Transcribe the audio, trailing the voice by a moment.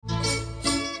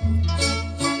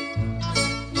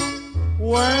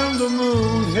When the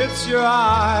moon hits your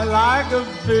eye like a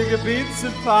big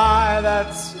pizza pie,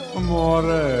 that's amore.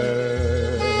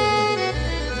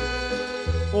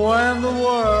 When the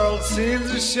world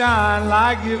seems to shine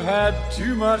like you've had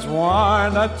too much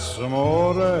wine, that's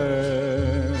amore.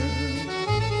 Dale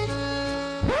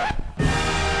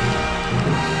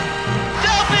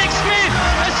Big Smith,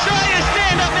 Australia,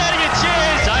 stand up out of your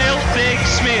chairs. Dale Big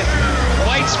Smith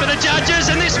waits for the judges,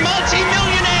 and this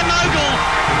multi-millionaire mogul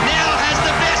now has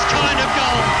the best kind of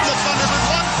goal. The Thunderbird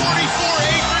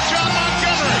 144.8 for John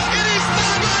Montgomery. It is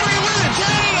Montgomery wins.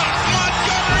 Canada.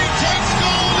 Montgomery takes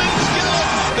gold in skillet.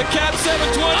 The Cap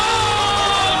 720. Oh!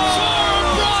 Tora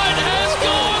Bright has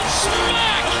gone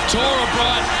smack. Tora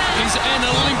Bright is an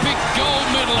Olympic gold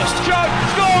medalist. Chuck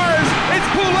scores. It's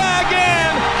Poulet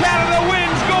again. Canada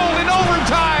wins gold in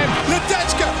overtime.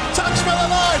 Ledechka, touch for the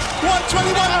line.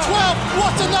 121-12.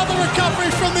 What another recovery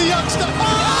from the youngster.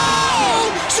 Oh!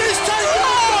 She's taken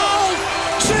gold.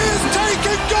 She has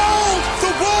taken gold.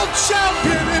 The world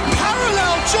champion in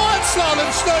parallel giant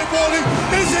slalom snowboarding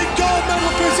is in gold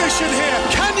medal position here.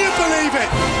 Can you believe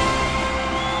it?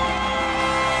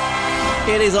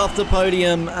 It is Off the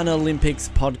Podium, an Olympics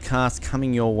podcast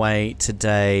coming your way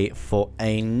today for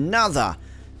another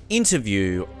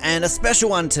interview, and a special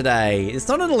one today. It's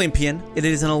not an Olympian, it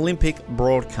is an Olympic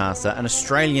broadcaster, an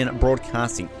Australian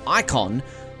broadcasting icon,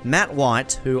 Matt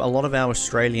White, who a lot of our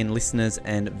Australian listeners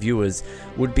and viewers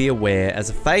would be aware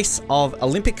as a face of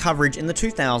Olympic coverage in the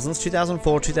 2000s,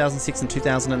 2004, 2006 and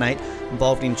 2008,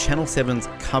 involved in Channel 7's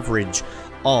coverage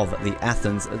of the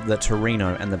Athens, the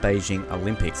Torino and the Beijing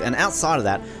Olympics. And outside of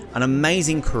that, an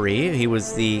amazing career. He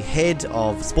was the head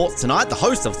of Sports Tonight, the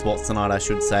host of Sports Tonight, I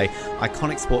should say,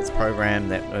 iconic sports program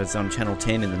that was on Channel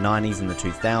 10 in the 90s and the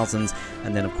 2000s,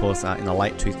 and then of course in the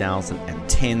late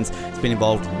 2010s. He's been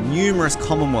involved in numerous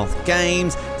Commonwealth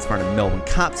Games. He's run in Melbourne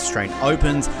Cups, Australian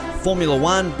Opens, Formula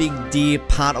One, big dear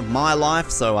part of my life,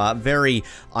 so a very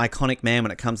iconic man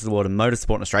when it comes to the world of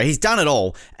motorsport in Australia. He's done it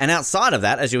all, and outside of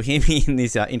that, as you'll hear me in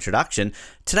this introduction,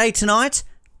 Tonight,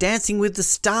 Dancing with the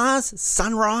Stars,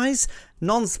 Sunrise,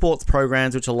 non-sports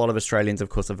programs, which a lot of Australians, of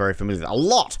course, are very familiar with. A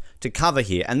lot to cover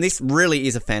here, and this really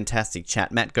is a fantastic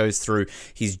chat. Matt goes through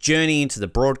his journey into the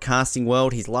broadcasting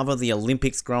world, his love of the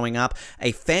Olympics growing up,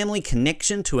 a family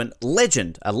connection to a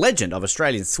legend of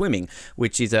Australian swimming,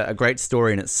 which is a great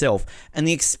story in itself, and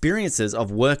the experiences of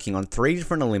working on 3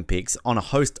 different Olympics on a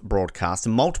host broadcast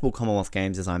and multiple Commonwealth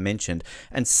Games, as I mentioned,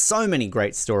 and so many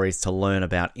great stories to learn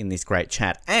about in this great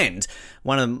chat. And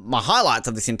one of my highlights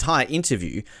of this entire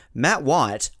interview, Matt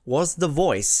White was the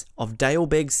voice of Dale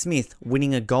Beg Smith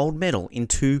winning a gold medal in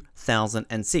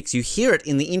 2006. You hear it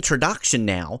in the introduction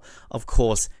now, of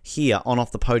course, here on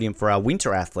Off the Podium for our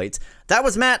winter athletes. That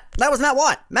was Matt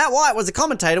White. Matt White was a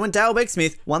commentator when Dale Beg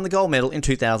Smith won the gold medal in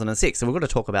 2006. So we're going to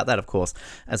talk about that, of course,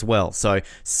 as well. So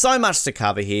much to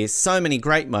cover here. So many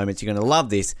great moments. You're going to love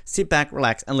this. Sit back,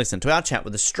 relax, and listen to our chat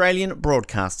with Australian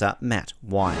broadcaster Matt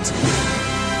White.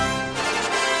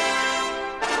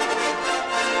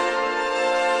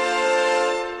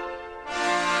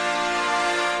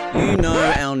 You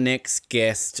know our next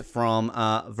guest from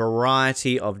a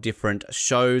variety of different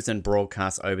shows and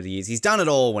broadcasts over the years. He's done it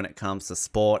all when it comes to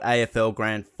sport, AFL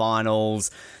Grand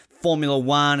Finals, Formula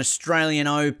One, Australian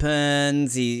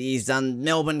Opens, he's done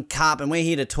Melbourne Cup, and we're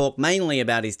here to talk mainly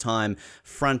about his time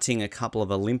fronting a couple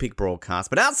of Olympic broadcasts.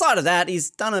 But outside of that, he's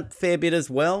done a fair bit as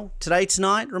well.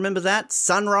 Tonight, remember that?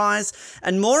 Sunrise,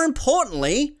 and more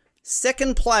importantly,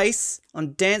 second place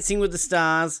on Dancing with the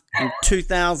Stars in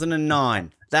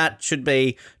 2009. That should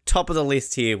be top of the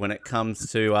list here when it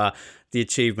comes to the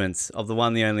achievements of the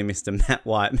one, the only Mr. Matt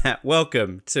White. Matt,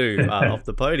 welcome to Off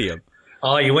the Podium.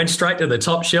 Oh, you went straight to the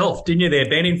top shelf, didn't you there,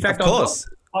 Ben? In fact, of course.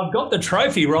 I've got the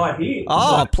trophy right here.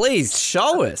 Oh, so, please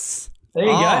show us. There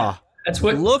you go. That's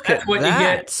what you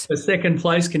get for second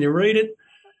place. Can you read it?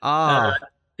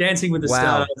 Dancing with the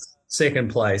Stars, second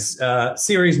place.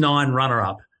 Series 9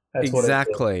 runner-up. That's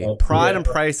exactly. Pride and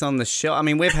praise on the show. I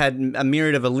mean, we've had a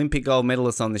myriad of Olympic gold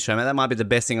medalists on the show, man. That might be the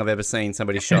best thing I've ever seen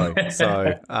somebody show.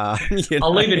 So,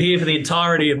 I'll leave it here for the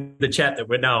entirety of the chat that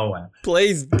we're now.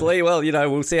 Please. Well,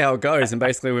 we'll see how it goes, and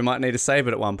basically we might need to save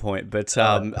it at one point. But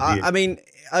I mean,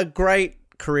 a great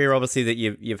career, obviously, that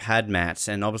you've had, Matt,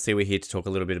 and obviously we're here to talk a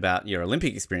little bit about your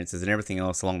Olympic experiences and everything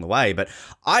else along the way. But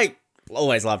I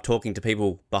always love talking to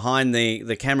people behind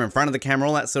the camera, in front of the camera,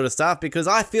 all that sort of stuff, because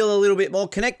I feel a little bit more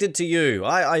connected to you.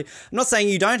 I'm not saying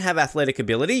you don't have athletic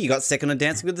ability. You got second on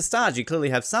Dancing with the Stars. You clearly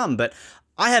have some, but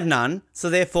I have none. So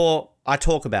therefore, I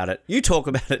talk about it. You talk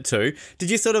about it too. Did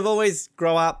you sort of always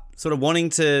grow up sort of wanting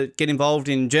to get involved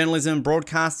in journalism,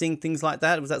 broadcasting, things like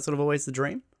that? Was that sort of always the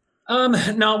dream?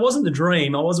 No, it wasn't the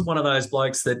dream. I wasn't one of those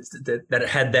blokes that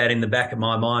had that in the back of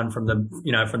my mind from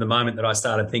the moment that I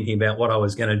started thinking about what I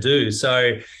was going to do. So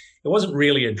it wasn't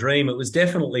really a dream. It was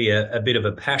definitely a bit of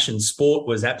a passion. Sport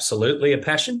was absolutely a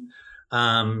passion.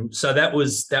 So that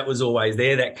was always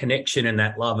there. That connection and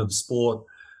that love of sport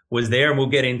was there. And we'll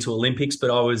get into Olympics,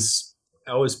 but I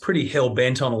was pretty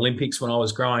hell-bent on Olympics when I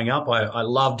was growing up. I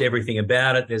loved everything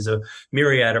about it. There's a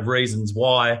myriad of reasons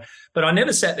why, but I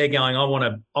never sat there going, I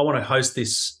want to host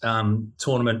this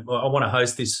tournament, or I want to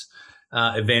host this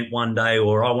event one day,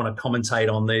 or I want to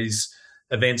commentate on these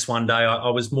events one day. I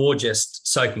was more just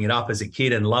soaking it up as a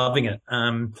kid and loving it.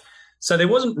 So there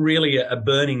wasn't really a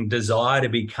burning desire to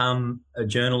become a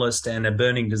journalist and a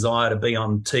burning desire to be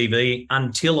on TV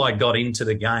until I got into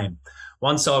the game.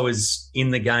 Once I was in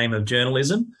the game of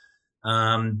journalism,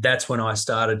 that's when I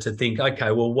started to think,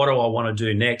 okay, well, what do I want to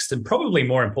do next? And probably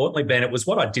more importantly, Ben, it was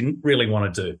what I didn't really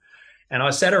want to do. And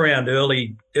I sat around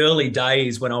early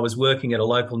days when I was working at a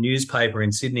local newspaper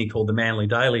in Sydney called the Manly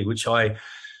Daily, which I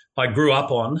grew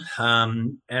up on.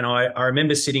 And I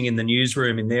remember sitting in the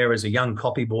newsroom in there as a young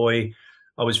copy boy.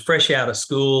 I was fresh out of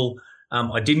school.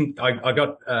 I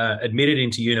got admitted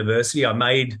into university. I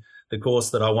made the course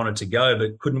that I wanted to go,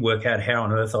 but couldn't work out how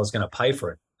on earth I was going to pay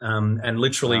for it. And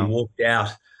literally walked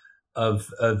out of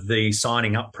the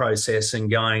signing up process and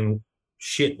going,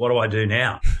 shit, what do I do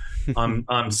now?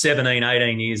 I'm 17,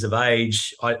 18 years of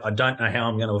age. I don't know how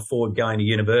I'm going to afford going to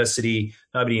university.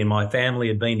 Nobody in my family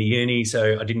had been to uni,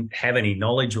 so I didn't have any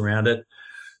knowledge around it.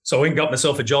 So I went and got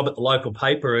myself a job at the local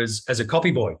paper as a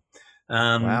copy boy,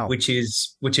 which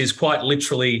is quite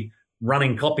literally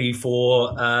running copy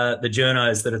for the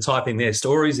journos that are typing their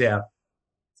stories out.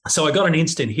 So I got an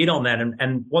instant hit on that.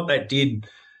 And what that did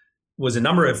was a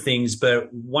number of things,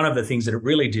 but one of the things that it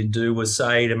really did do was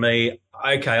say to me,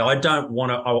 okay, I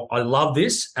love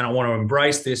this and I want to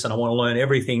embrace this and I want to learn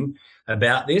everything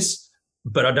about this,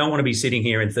 but I don't want to be sitting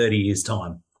here in 30 years'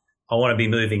 time. I want to be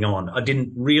moving on. I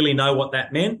didn't really know what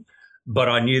that meant, but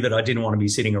I knew that I didn't want to be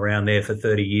sitting around there for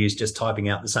 30 years just typing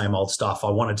out the same old stuff.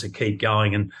 I wanted to keep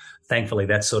going, and thankfully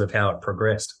that's sort of how it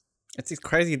progressed. It's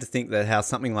crazy to think that how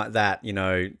something like that,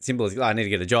 simple as, I need to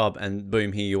get a job, and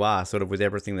boom, here you are, sort of with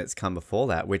everything that's come before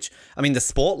that, which, I mean, the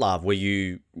sport love, were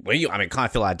you, I mean, kind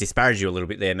of feel like I disparaged you a little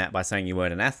bit there, Matt, by saying you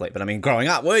weren't an athlete, but I mean, growing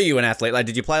up, were you an athlete? Like,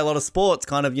 did you play a lot of sports,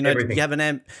 kind of, everything. Did you have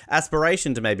an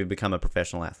aspiration to maybe become a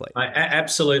professional athlete?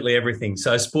 Absolutely everything.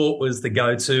 So sport was the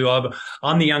go-to.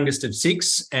 I'm the youngest of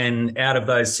six, and out of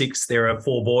those six, there are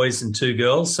 4 boys and 2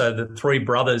 girls. So the 3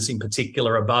 brothers in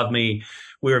particular above me,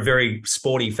 we're a very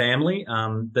sporty family.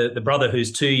 The brother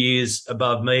who's 2 years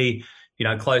above me,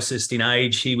 closest in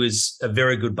age, he was a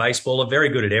very good baseballer, very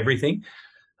good at everything.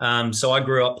 So I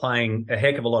grew up playing a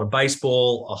heck of a lot of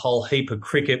baseball, a whole heap of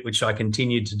cricket, which I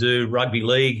continued to do, rugby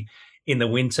league in the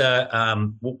winter.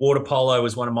 Water polo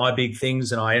was one of my big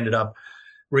things, and I ended up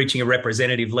reaching a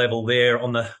representative level there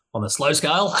on the slow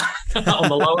scale, on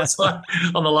the lower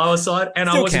side, and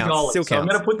still I was counts, a goalie. So I'm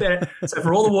going to put that. So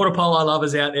for all the water polo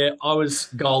lovers out there, I was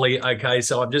goalie. Okay,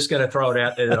 so I'm just going to throw it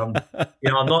out there that I'm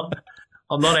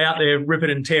not out there ripping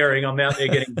and tearing. I'm out there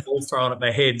getting balls thrown at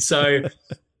my head. So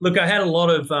look, I had a lot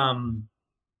of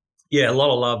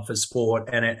love for sport,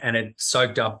 and it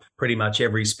soaked up pretty much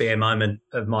every spare moment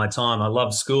of my time. I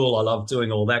loved school. I loved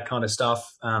doing all that kind of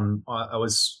stuff. I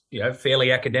was,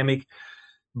 fairly academic,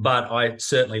 but I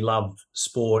certainly loved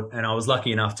sport, and I was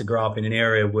lucky enough to grow up in an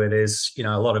area where there's,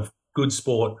 a lot of good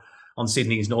sport on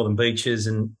Sydney's northern beaches.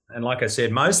 And like I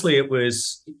said, mostly it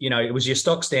was your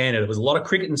stock standard. It was a lot of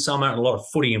cricket in summer and a lot of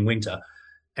footy in winter.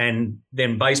 And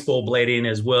then baseball bled in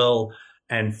as well.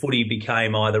 And footy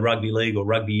became either rugby league or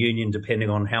rugby union, depending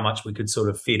on how much we could sort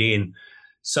of fit in.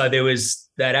 So there was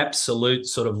that absolute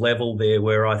sort of level there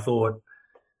where I thought,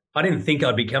 I didn't think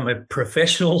I'd become a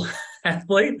professional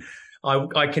athlete.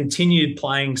 I continued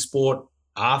playing sport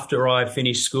after I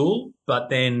finished school, but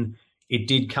then it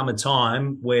did come a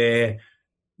time where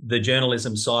the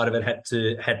journalism side of it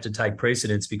had to take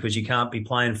precedence, because you can't be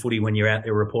playing footy when you're out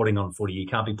there reporting on footy. You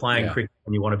can't be playing cricket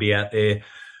when you want to be out there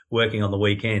working on the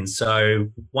weekends. So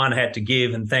one had to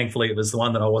give, and thankfully it was the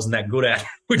one that I wasn't that good at,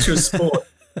 which was sport.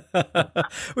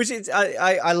 Which is,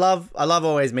 I love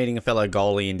always meeting a fellow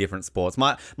goalie in different sports.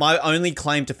 My only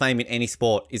claim to fame in any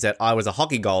sport is that I was a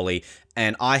hockey goalie,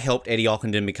 and I helped Eddie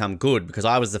Ockenden become good because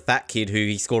I was the fat kid who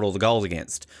he scored all the goals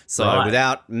against. So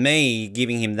without me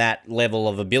giving him that level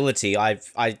of ability, I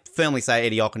firmly say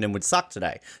Eddie Ockenden would suck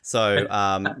today. So,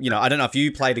 I don't know if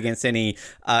you played against any,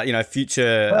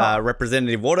 future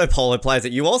representative water polo players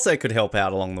that you also could help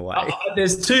out along the way.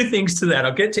 There's two things to that.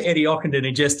 I'll get to Eddie Ockenden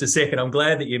in just a second. I'm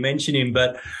glad that you mentioned him.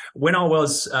 But when I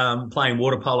was playing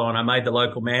water polo and I made the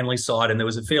local Manly side, and there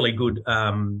was a fairly good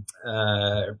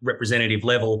representative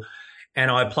level, and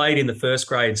I played in the first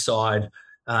grade side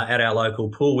at our local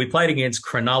pool. We played against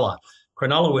Cronulla.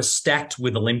 Cronulla was stacked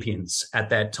with Olympians at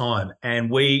that time, and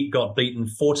we got beaten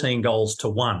 14 goals to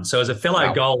 1. So as a fellow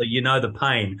goalie, you know the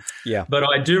pain. Yeah. But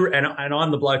I do, and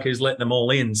I'm the bloke who's let them all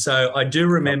in. So I do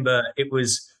remember it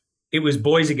was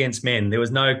boys against men. There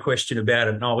was no question about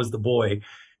it, and I was the boy.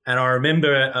 And I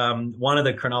remember one of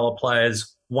the Cronulla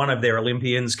players, one of their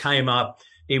Olympians, came up.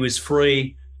 He was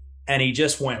free. And he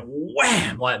just went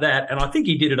wham like that. And I think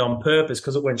he did it on purpose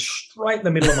because it went straight in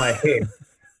the middle of my head.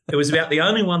 It was about the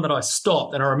only one that I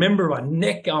stopped. And I remember my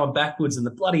neck going backwards and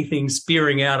the bloody thing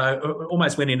spearing out. I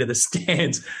almost went into the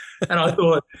stands. And I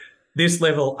thought, this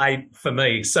level ain't for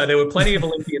me. So there were plenty of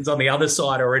Olympians on the other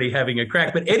side already having a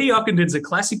crack. But Eddie Ockenden's a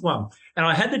classic one. And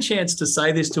I had the chance to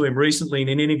say this to him recently in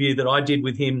an interview that I did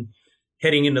with him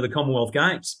heading into the Commonwealth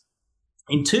Games.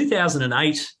 In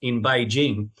 2008 in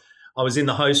Beijing, I was in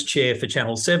the host chair for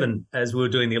Channel 7 as we were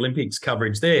doing the Olympics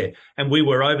coverage there. And we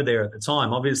were over there at the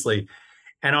time, obviously.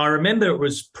 And I remember it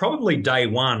was probably day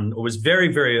one. It was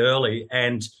very, very early.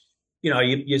 And,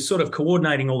 you're sort of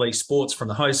coordinating all these sports from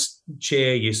the host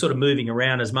chair. You're sort of moving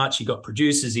around as much. You've got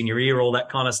producers in your ear, all that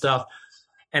kind of stuff.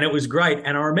 And it was great.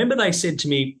 And I remember they said to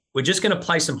me, we're just going to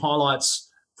play some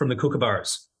highlights from the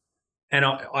Kookaburras. And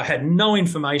I had no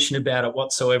information about it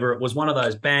whatsoever. It was one of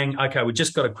those, bang, okay, we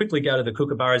just got to quickly go to the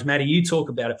Kookaburras. Matty, you talk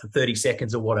about it for 30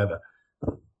 seconds or whatever.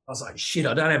 I was like, shit,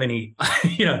 I don't have any,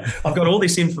 I've got all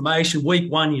this information.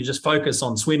 Week one, you just focus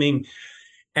on swimming.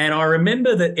 And I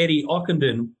remember that Eddie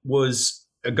Ockenden was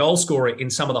a goal scorer in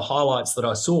some of the highlights that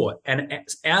I saw. And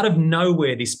out of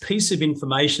nowhere, this piece of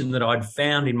information that I'd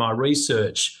found in my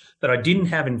research that I didn't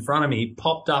have in front of me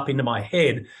popped up into my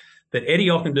head, that Eddie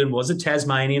Ockenden was a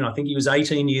Tasmanian. I think he was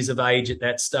 18 years of age at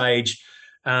that stage.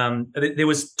 There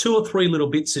was 2 or 3 little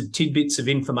tidbits of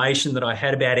information that I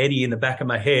had about Eddie in the back of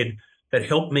my head that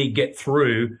helped me get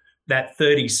through that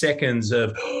 30 seconds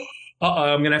of,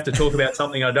 I'm going to have to talk about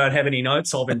something I don't have any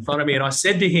notes of in front of me. And I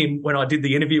said to him when I did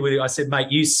the interview with him, I said, mate,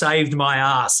 you saved my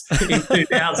ass in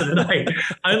 2008.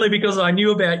 Only because I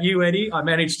knew about you, Eddie, I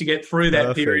managed to get through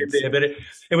that period there. But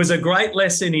it was a great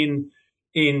lesson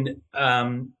in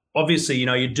obviously,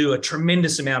 you do a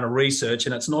tremendous amount of research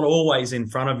and it's not always in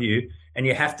front of you, and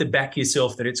you have to back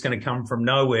yourself that it's going to come from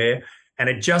nowhere. And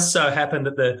it just so happened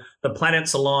that the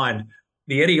planets aligned.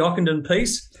 The Eddie Ockenden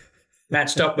piece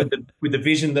matched up with the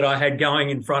vision that I had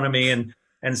going in front of me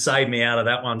and saved me out of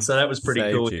that one. So that was pretty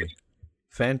cool.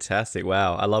 Fantastic.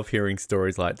 Wow. I love hearing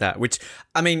stories like that, which,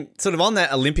 I mean, sort of on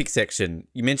that Olympic section,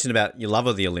 you mentioned about your love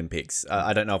of the Olympics.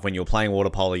 I don't know if when you were playing water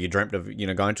polo, you dreamt of,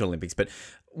 going to Olympics, but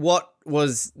what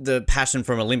was the passion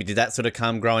from Olympic? Did that sort of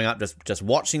come growing up, just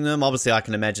watching them? Obviously, I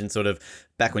can imagine sort of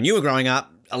back when you were growing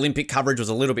up, Olympic coverage was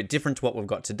a little bit different to what we've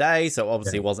got today. So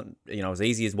obviously it wasn't, as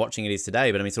easy as watching it is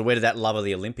today. But I mean, so where did that love of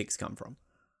the Olympics come from?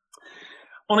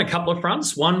 On a couple of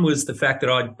fronts. One was the fact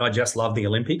that I just love the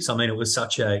Olympics. I mean, it was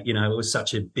such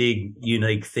a big,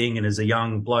 unique thing. And as a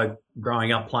young bloke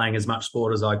growing up playing as much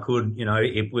sport as I could,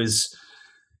 it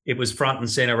was front and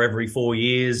center every 4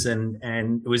 years, and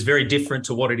it was very different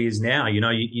to what it is now.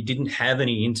 You didn't have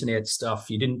any internet stuff.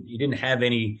 You didn't have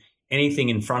anything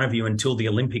in front of you until the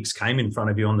Olympics came in front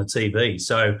of you on the TV.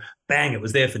 So bang, it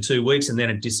was there for 2 weeks and then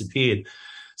it disappeared.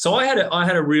 So I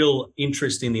had a real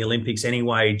interest in the Olympics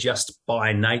anyway, just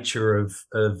by nature of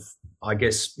I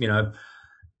guess,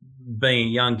 being a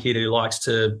young kid who likes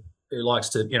to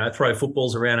throw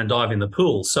footballs around and dive in the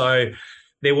pool. So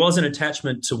there was an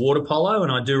attachment to water polo,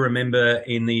 and I do remember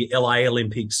in the LA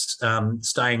Olympics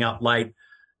staying up late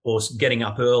or getting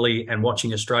up early and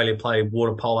watching Australia play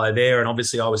water polo there. And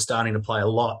obviously I was starting to play a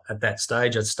lot at that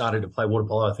stage. I started to play water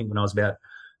polo, I think, when I was about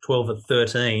 12 or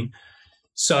 13.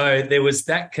 So there was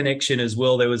that connection as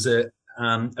well. There was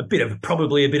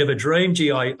probably a bit of a dream.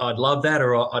 Gee, I'd love that,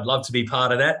 or I'd love to be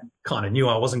part of that. Kind of knew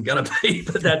I wasn't going to be,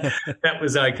 but that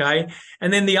was okay.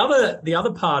 And then the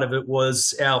other part of it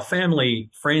was our family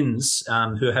friends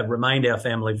who have remained our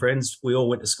family friends. We all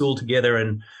went to school together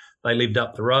and they lived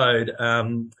up the road.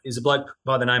 Is a bloke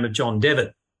by the name of John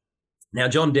Devitt. Now,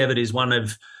 John Devitt is one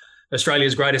of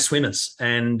Australia's greatest swimmers,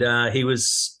 and he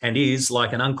was and is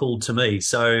like an uncle to me.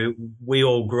 So we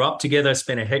all grew up together,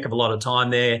 spent a heck of a lot of time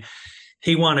there.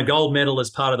 he won a gold medal as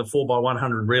part of the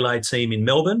 4x100 relay team in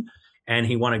Melbourne, and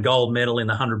he won a gold medal in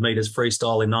the 100 metres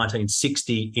freestyle in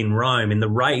 1960 in Rome in the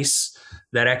race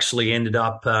that actually ended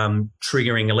up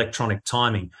triggering electronic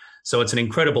timing. So it's an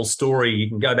incredible story. You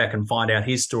can go back and find out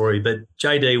his story. But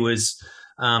JD was,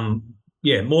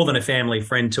 more than a family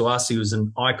friend to us. He was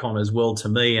an icon as well to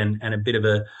me, and a bit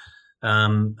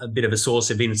of a source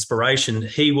of inspiration.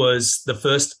 He was the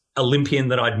first Olympian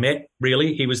that I'd met,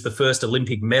 really. He was the first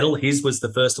Olympic medal. His was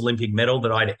the first Olympic medal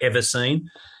that I'd ever seen.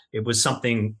 It was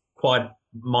something quite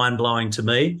mind-blowing to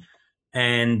me.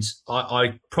 And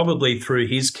I probably, through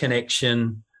his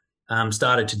connection,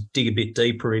 started to dig a bit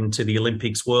deeper into the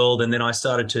Olympics world. And then I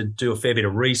started to do a fair bit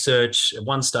of research. At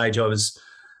one stage, I was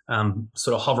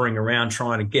sort of hovering around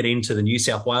trying to get into the New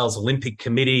South Wales Olympic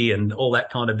Committee and all that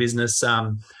kind of business.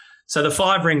 So the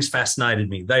 5 rings fascinated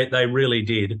me. They really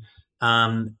did.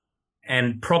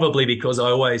 And probably because I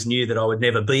always knew that I would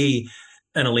never be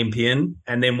an Olympian.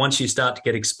 And then once you start to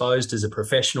get exposed as a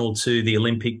professional to the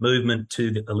Olympic movement,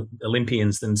 to the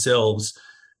Olympians themselves,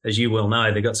 as you well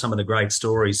know, they've got some of the great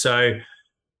stories. So a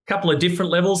couple of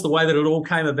different levels, the way that it all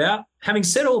came about. Having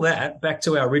said all that, back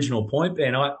to our original point,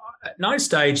 Ben, at no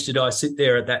stage did I sit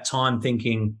there at that time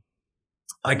thinking,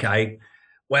 okay,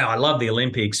 wow, I love the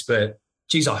Olympics, but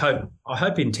geez, I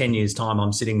hope in 10 years' time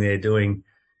I'm sitting there doing,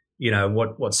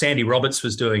 what Sandy Roberts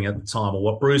was doing at the time or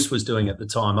what Bruce was doing at the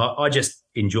time. I just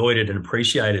enjoyed it and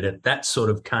appreciated it. That sort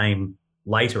of came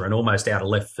later and almost out of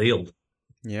left field.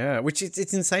 Yeah, which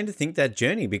it's insane to think that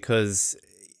journey because,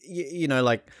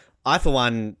 like I, for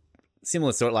one,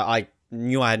 similar sort of like I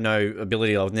knew I had no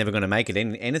ability. I was never going to make it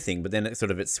in anything, but then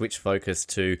it switched focus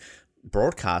to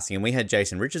broadcasting, and we had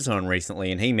Jason Richards on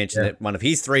recently, and he mentioned that one of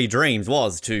his 3 dreams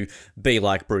was to be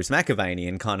like Bruce McAvaney,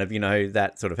 and kind of,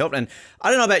 that sort of helped. And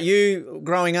I don't know about you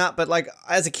growing up, but like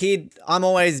as a kid, I'm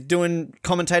always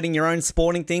commentating your own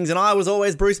sporting things, and I was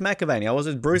always Bruce McAvaney. I was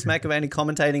just Bruce McAvaney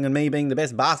commentating on me being the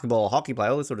best basketball or hockey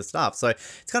player, all this sort of stuff. So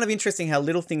it's kind of interesting how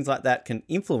little things like that can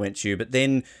influence you, but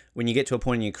then when you get to a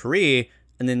point in your career,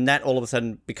 and then that all of a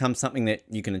sudden becomes something that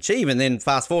you can achieve, and then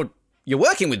fast forward, you're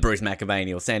working with Bruce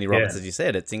McAvaney or Sandy Roberts, as you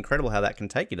said. It's incredible how that can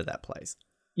take you to that place.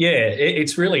 Yeah,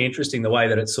 it's really interesting the way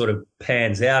that it sort of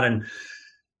pans out. And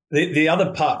the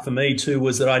other part for me too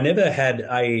was that I never had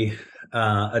a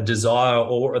desire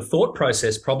or a thought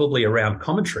process probably around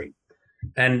commentary.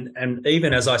 And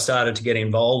even as I started to get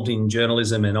involved in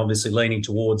journalism and obviously leaning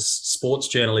towards sports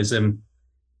journalism,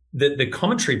 the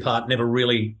commentary part never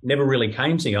really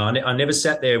came to me. I never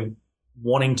sat there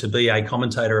wanting to be a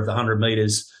commentator of the 100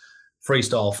 metres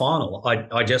freestyle final.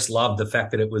 I just loved the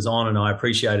fact that it was on, and I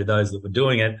appreciated those that were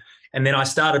doing it. And then I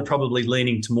started probably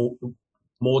leaning to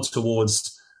more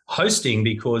towards hosting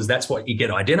because that's what you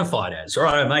get identified as. All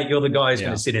right, mate, you're the guy who's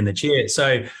going to sit in the chair.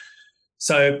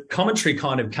 So commentary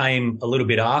kind of came a little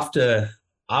bit after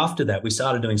that. We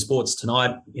started doing Sports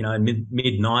Tonight, in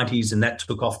mid 90s, and that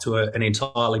took off to an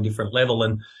entirely different level.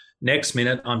 And next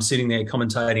minute, I'm sitting there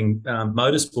commentating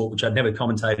motorsport, which I'd never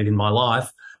commentated in my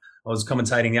life. I was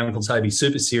commentating the Uncle Toby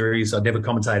Super Series. I'd never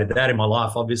commentated that in my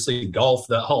life, obviously, golf,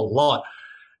 the whole lot.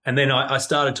 And then I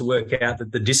started to work out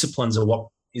that the disciplines are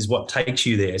what takes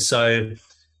you there. So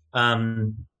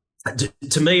to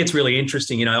me, it's really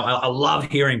interesting. I love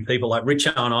hearing people like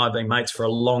Richo and I have been mates for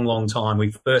a long, long time.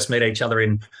 We first met each other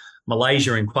in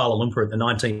Malaysia, in Kuala Lumpur at the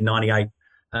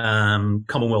 1998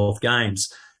 Commonwealth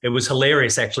Games. It was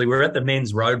hilarious, actually. We were at the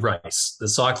men's road race, the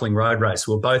cycling road race.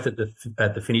 We were both at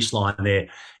the finish line there.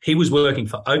 He was working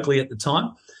for Oakley at the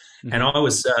time, and I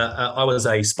was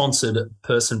a sponsored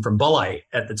person from Bolle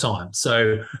at the time.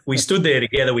 So we stood there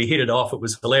together. We hit it off. It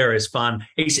was hilarious fun.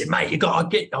 He said, "Mate, I'll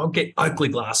get Oakley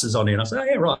glasses on you." And I said, "Oh,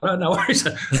 yeah, right. No worries."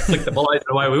 Flicked the Bolle and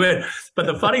away we went. But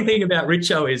the funny thing about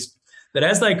Richo is that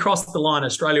as they crossed the line,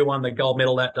 Australia won the gold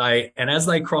medal that day, and as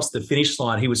they crossed the finish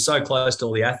line, he was so close to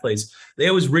all the athletes.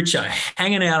 There was Richo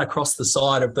hanging out across the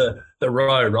side of the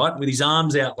road, right, with his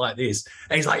arms out like this.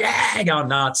 And he's like, yeah, going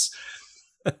nuts.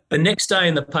 The next day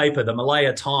in the paper, the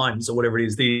Malaya Times or whatever it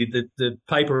is, the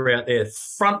paper out there,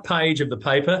 front page of the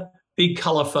paper, big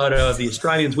colour photo of the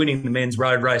Australians winning the men's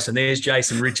road race, and there's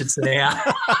Jason Richardson out.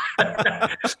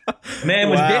 Man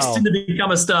was destined to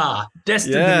become a star.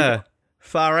 Destined to be.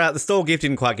 Far out. The stall gift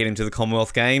didn't quite get him to the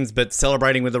Commonwealth Games, but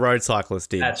celebrating with the road cyclist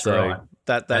did. That's right.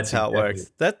 That's how it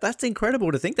works. That's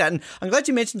incredible to think that. And I'm glad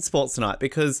you mentioned Sports Tonight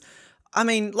because, I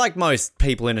mean, like most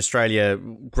people in Australia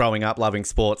growing up loving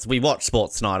sports, we watched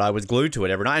Sports Tonight. I was glued to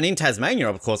it every night. And in Tasmania,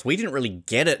 of course, we didn't really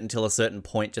get it until a certain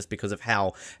point just because of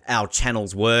how our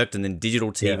channels worked and then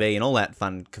digital TV and all that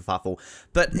fun kerfuffle.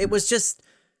 But it was just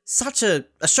such a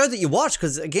show that you watch,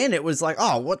 because again, it was like,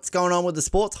 oh, what's going on with the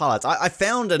sports highlights? I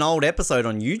found an old episode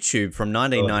on YouTube from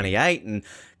 1998 and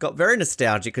got very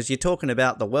nostalgic, because you're talking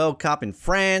about the World Cup in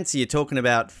France, you're talking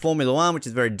about Formula One, which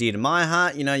is very dear to my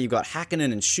heart. You know, you've got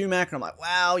Hakkinen and Schumacher, and I'm like,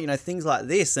 wow, you know, things like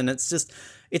this, and it's just,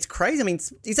 it's crazy. I mean,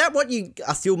 is that what you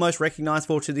are still most recognised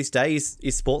for to this day, is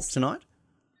Sports Tonight?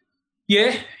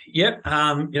 Yeah, yep.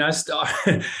 You know,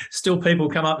 still people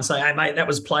come up and say, "Hey, mate, that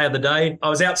was play of the day." I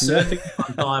was out surfing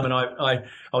one time, and I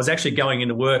was actually going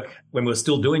into work when we were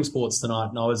still doing Sports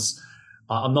Tonight, and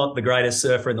I'm not the greatest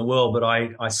surfer in the world, but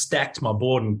I stacked my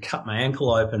board and cut my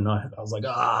ankle open. I was like,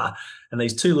 and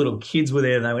these two little kids were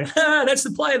there, and they went, "That's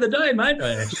the play of the day, mate."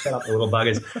 Oh, shut up, the little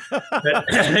buggers.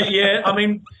 But, yeah, I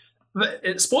mean,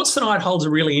 Sports Tonight holds a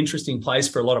really interesting place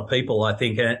for a lot of people, I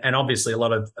think, and obviously a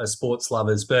lot of sports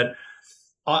lovers, but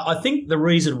I think the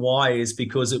reason why is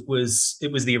because it was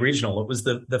the original. It was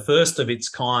the first of its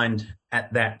kind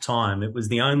at that time. It was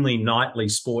the only nightly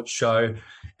sports show.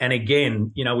 And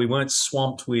again, you know, we weren't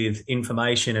swamped with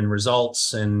information and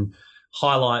results and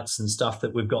highlights and stuff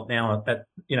that we've got now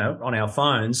on our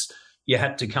phones. You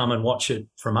had to come and watch it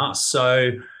from us.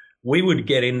 So we would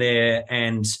get in there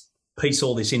and piece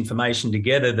all this information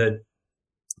together that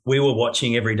we were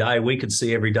watching every day. We could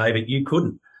see every day, but you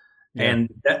couldn't. Yeah. And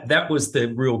that was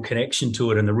the real connection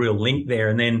to it and the real link there.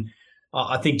 And then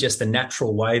I think just the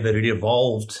natural way that it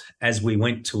evolved as we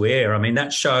went to air. I mean,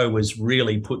 that show was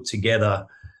really put together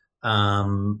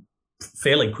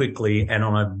fairly quickly and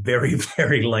on a very,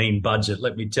 very lean budget,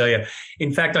 let me tell you.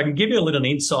 In fact, I can give you a little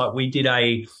insight.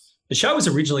 The show was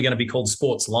originally going to be called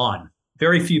Sports Line.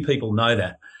 Very few people know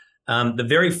that. The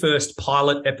very first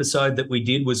pilot episode that we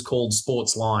did was called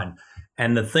Sports Line.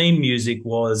 And the theme music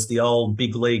was the old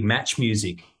big league match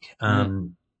music. I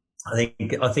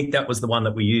think that was the one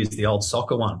that we used, the old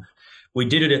soccer one. We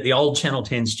did it at the old Channel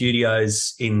 10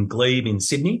 studios in Glebe in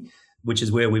Sydney, which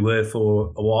is where we were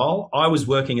for a while. I was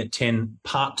working at 10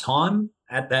 part-time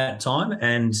at that time,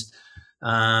 and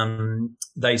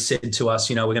they said to us,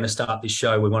 you know, we're going to start this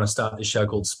show. We want to start this show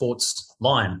called Sports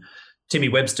Line. Timmy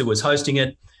Webster was hosting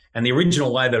it. And the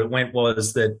original way that it went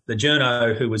was that the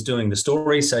journo who was doing the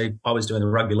story, say I was doing the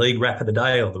rugby league rap of the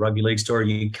day or the rugby league story,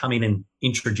 you come in and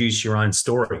introduce your own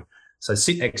story. So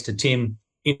sit next to Tim,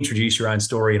 introduce your own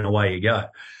story, and away you go.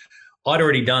 I'd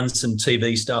already done some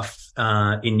TV stuff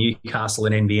in Newcastle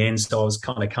and NBN, so I was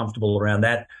kind of comfortable around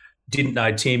that. Didn't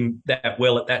know Tim that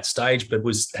well at that stage, but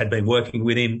had been working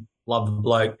with him, loved the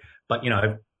bloke. But, you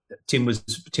know, Tim was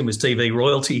TV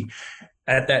royalty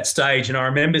at that stage. And I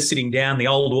remember sitting down, the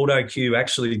old auto cue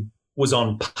actually was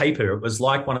on paper. It was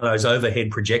like one of those overhead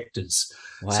projectors.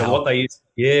 Wow. So what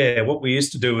we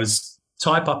used to do was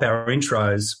type up our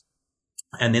intros,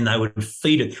 and then they would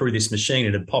feed it through this machine.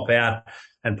 It'd pop out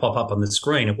and pop up on the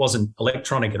screen. It wasn't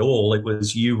electronic at all. It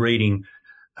was you reading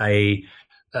a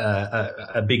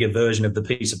bigger version of the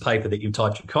piece of paper that you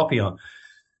typed your copy on.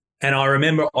 And I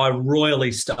remember I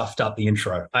royally stuffed up the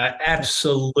intro. I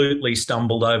absolutely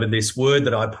stumbled over this word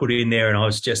that I put in there, and I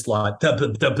was just like,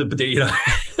 you know,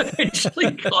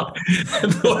 eventually thought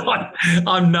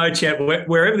I'm no chance.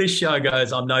 Wherever this show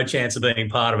goes, I'm no chance of being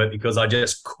part of it, because I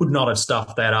just could not have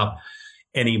stuffed that up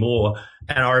anymore.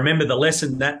 And I remember the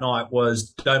lesson that night was,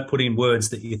 don't put in words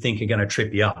that you think are going to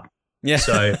trip you up. Yeah.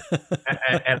 So,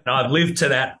 and I've lived to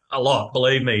that a lot,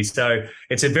 believe me. So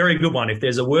it's a very good one. If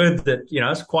there's a word that, you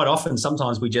know, it's quite often,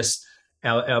 sometimes we just,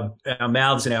 our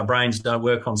mouths and our brains don't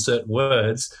work on certain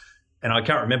words. And I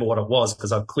can't remember what it was,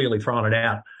 because I've clearly thrown it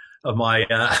out of my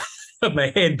of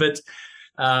my head. But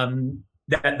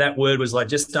that word was like,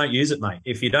 just don't use it, mate. Up.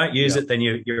 If you don't use it, then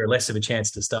you're less of a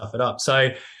chance to stuff it up. So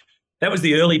that was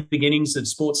the early beginnings of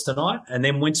Sports Tonight. And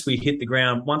then once we hit the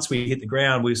ground,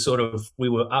 we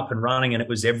were up and running, and it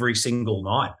was every single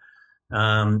night.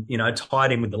 You know,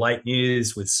 tied in with the late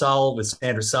news, with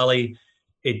Sandra Sully.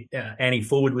 Annie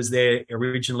Forward was there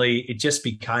originally. It just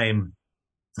became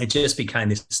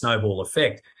this snowball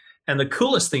effect. And the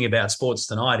coolest thing about Sports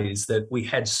Tonight is that we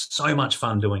had so much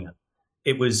fun doing it.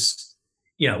 It was,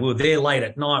 you know, we were there late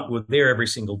at night. We were there every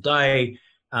single day.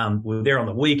 We were there on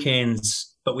the weekends.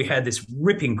 But we had this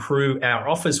ripping crew. Our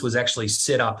office was actually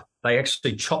set up. They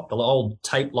actually chopped the old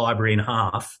tape library in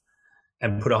half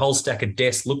and put a whole stack of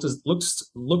desks.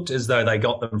 Looked as though they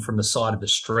got them from the side of the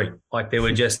street. Like they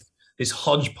were just this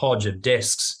hodgepodge of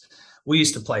desks. We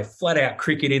used to play flat out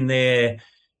cricket in there,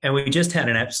 and we just had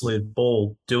an absolute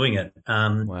ball doing it.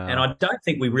 Wow. And I don't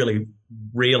think we really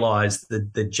realised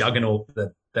the juggernaut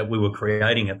that we were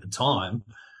creating at the time.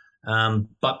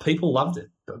 But people loved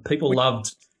it. People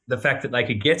loved the fact that they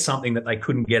could get something that they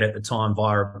couldn't get at the time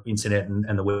via internet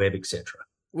and the web, etc.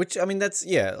 Which, I mean, that's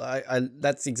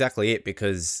that's exactly it,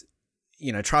 because,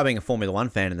 you know, try being a Formula One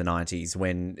fan in the 90s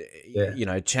when, you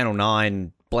know, Channel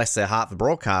 9, bless their heart for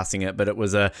broadcasting it, but it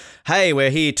was hey, we're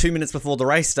here 2 minutes before the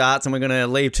race starts and we're going to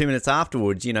leave 2 minutes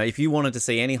afterwards. You know, if you wanted to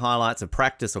see any highlights of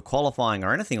practice or qualifying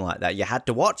or anything like that, you had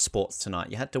to watch Sports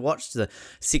Tonight. You had to watch the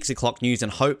 6 o'clock news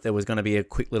and hope there was going to be a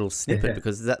quick little snippet,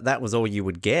 because that was all you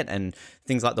would get. And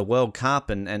things like the World Cup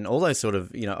and all those sort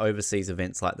of, you know, overseas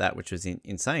events like that, which was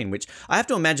insane, which I have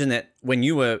to imagine that when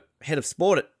you were head of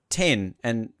sport at 10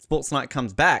 and Sports Night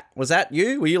comes back, was that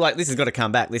you? Were you like, this has got to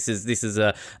come back, this is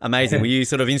amazing? Were you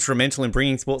sort of instrumental in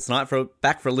bringing Sports Night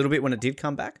back for a little bit when it did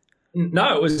come back?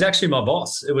 No, it was actually my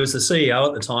boss. It was the CEO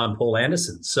at the time, Paul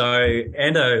Anderson. So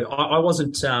Ando, I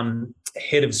wasn't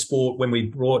head of sport when we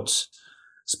brought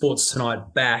Sports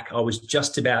Tonight back. I was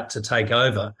just about to take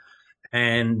over,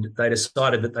 and they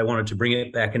decided that they wanted to bring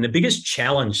it back. And the biggest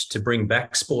challenge to bring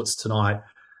back Sports Tonight,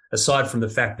 aside from the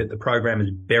fact that the program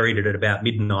is buried at about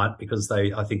midnight because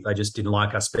I think they just didn't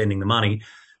like us spending the money.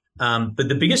 But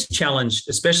the biggest challenge,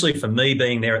 especially for me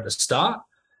being there at the start,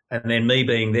 and then me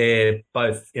being there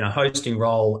both in a hosting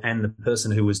role and the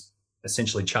person who was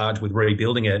essentially charged with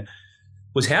rebuilding it,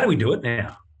 was how do we do it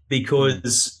now?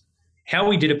 Because how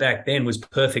we did it back then was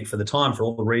perfect for the time for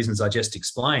all the reasons I just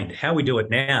explained. How we do it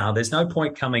now, there's no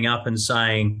point coming up and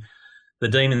saying, the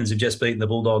Demons have just beaten the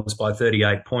Bulldogs by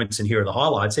 38 points and here are the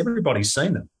highlights. Everybody's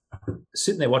seen them,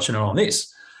 sitting there watching it on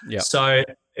this. Yeah. So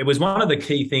it was one of the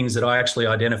key things that I actually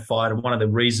identified, and one of the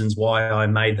reasons why I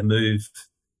made the move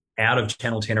out of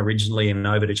Channel 10 originally and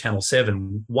over to Channel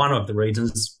 7. One of the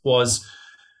reasons was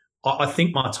I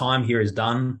think my time here is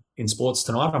done in Sports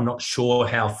Tonight. I'm not sure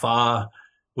how far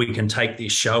we can take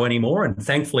this show anymore. And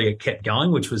thankfully it kept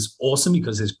going, which was awesome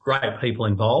because there's great people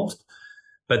involved.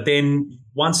 But then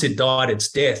once it died its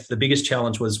death, the biggest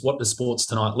challenge was, what does Sports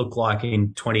Tonight look like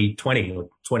in 2020 or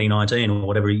 2019 or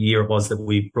whatever year it was that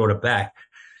we brought it back?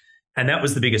 And that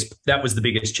was the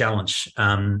biggest challenge,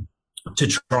 to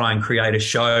try and create a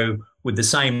show with the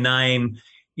same name,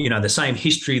 you know, the same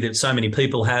history that so many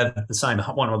people have, the same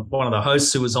one of the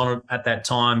hosts who was on it at that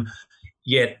time,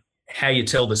 yet how you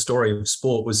tell the story of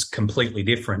sport was completely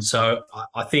different. So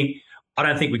I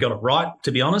don't think we got it right,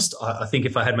 to be honest. I think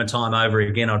if I had my time over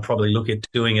again, I'd probably look at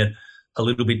doing it a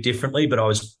little bit differently, but I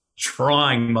was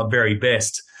trying my very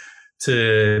best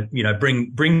to, you know,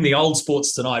 bring the old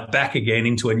Sports Tonight back again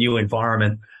into a new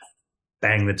environment.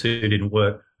 Bang, the two didn't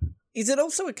work. Is it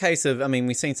also a case of, I mean,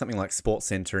 we've seen something like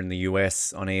SportsCenter in the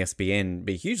US on ESPN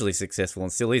be hugely successful and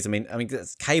still is. I mean,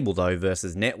 that's cable though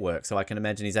versus network. So I can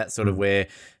imagine, is that sort of where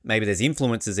maybe there's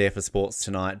influences there for Sports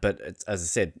Tonight, but it's, as I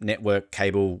said, network,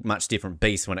 cable, much different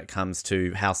beast when it comes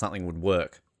to how something would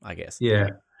work, I guess.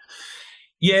 Yeah.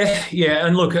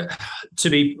 And look, to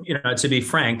be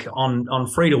frank, on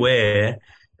free to air,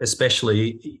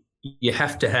 especially, you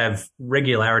have to have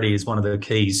regularity is one of the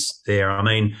keys there. I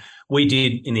mean, we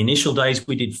did, in the initial days,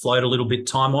 we did float a little bit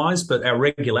time-wise, but our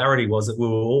regularity was that we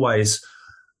were always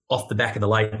off the back of the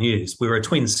late news. We were a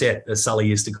twin set, as Sully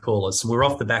used to call us. We were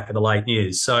off the back of the late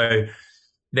news. So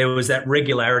there was that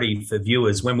regularity for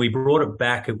viewers. When we brought it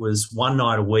back, it was one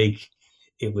night a week.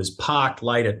 It was parked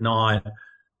late at night.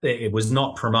 It was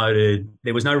not promoted.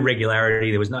 There was no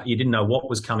regularity. You didn't know what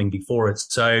was coming before it.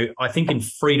 So I think in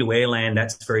free-to-air land,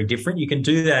 that's very different. You can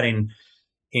do that in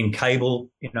cable.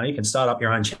 You know, you can start up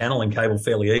your own channel in cable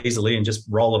fairly easily and just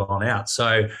roll it on out.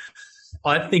 So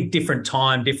I think different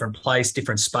time, different place,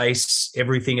 different space,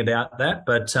 everything about that.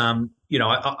 But, you know,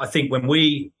 I think when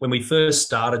we first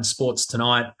started Sports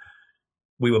Tonight,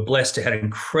 we were blessed to have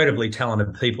incredibly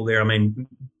talented people there. I mean,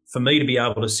 for me to be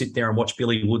able to sit there and watch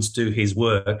Billy Woods do his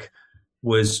work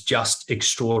was just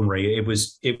extraordinary. It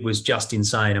was just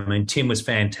insane. I mean, Tim was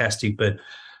fantastic, but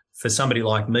for somebody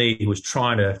like me who was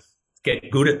trying to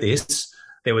get good at this,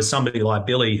 there was somebody like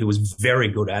Billy who was very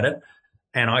good at it,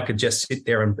 and I could just sit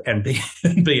there and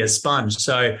be a sponge.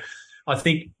 So I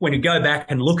think when you go back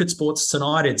and look at Sports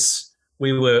Tonight,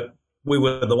 we were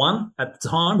the one at the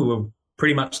time. We were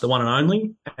pretty much the one and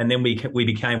only, and then we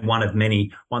became one of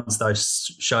many once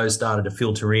those shows started to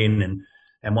filter in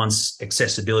and once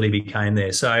accessibility became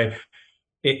there. So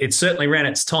it certainly ran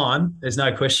its time. There's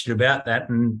no question about that.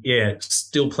 And yeah,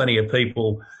 still plenty of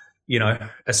people, you know,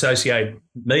 associate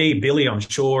me, Billy, I'm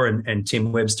sure, and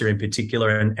Tim Webster in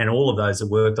particular, and all of those that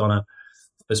worked on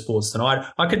for Sports Tonight.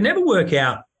 I could never work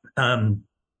out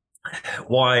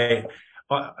why.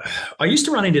 I used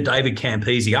to run into David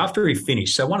Campese after he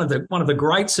finished. So one of the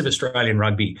greats of Australian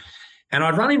rugby, and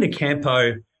I'd run into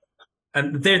Campo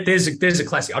And there's a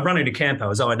classic. I'd run into Campo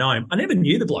as I know him. I never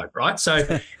knew the bloke, right?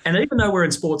 So, and even though we're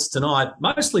in Sports Tonight,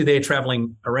 mostly they're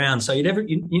traveling around. So you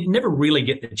never really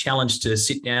get the challenge to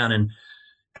sit down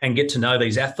and get to know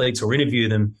these athletes or interview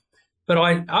them. But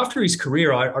after his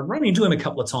career, I run into him a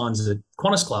couple of times at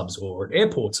Qantas clubs or at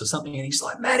airports or something. And he's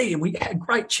like, Matty, and we had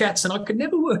great chats and I could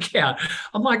never work out.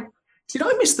 I'm like, did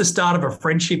I miss the start of a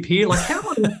friendship here? Like, how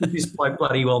on earth did this bloke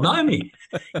bloody well know me?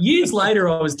 Years later,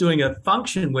 I was doing a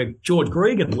function where George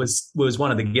Gregan was one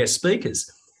of the guest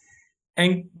speakers.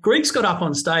 And Gregs got up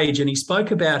on stage and he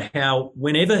spoke about how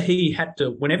whenever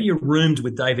you roomed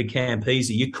with David Campese,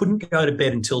 you couldn't go to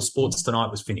bed until Sports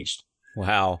Tonight was finished.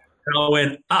 Wow. And I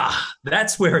went,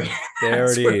 that's where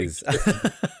there it is.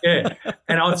 Yeah.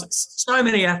 And so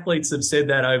many athletes have said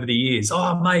that over the years.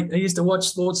 Oh, mate, I used to watch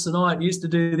Sports Tonight, I used to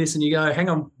do this. And you go, hang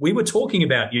on, we were talking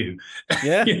about you.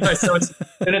 Yeah. So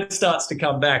then it starts to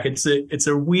come back. It's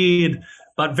a weird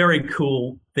but very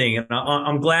cool thing. And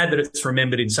I'm glad that it's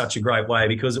remembered in such a great way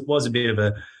because it was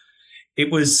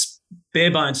it was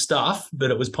bare bones stuff, but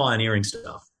it was pioneering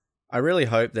stuff. I really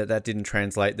hope that didn't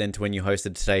translate then to when you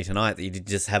hosted Today Tonight, that you did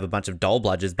just have a bunch of doll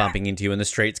bludgers bumping into you in the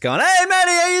streets going, hey,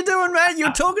 Matty, how you doing, mate? You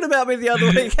were talking about me the other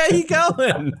week. How you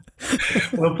going?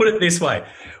 Well, put it this way.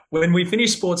 When we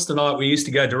finished Sports Tonight, we used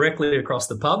to go directly across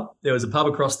the pub. There was a pub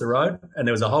across the road and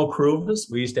there was a whole crew of us.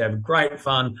 We used to have great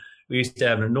fun. We used to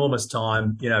have an enormous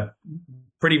time,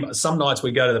 pretty much some nights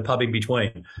we go to the pub in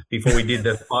between before we did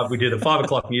the 5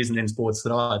 o'clock news and then Sports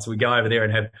Tonight. So we go over there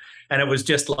and it was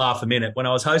just laugh a minute. When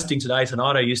I was hosting Today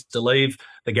Tonight, I used to leave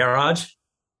the garage.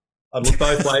 I'd look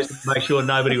both ways to make sure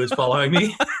nobody was following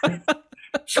me.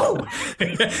 Get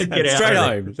straight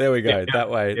home. There we go. Yeah.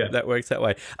 That way. Yeah. That works that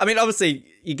way. I mean, obviously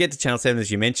you get to Channel 7 as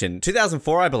you mentioned.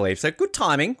 2004, I believe. So good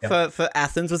timing for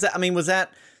Athens. Was that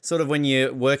sort of when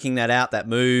you're working that out, that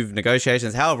move,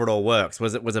 negotiations, however it all works,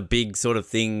 was a big sort of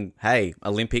thing, hey,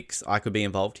 Olympics, I could be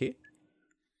involved here?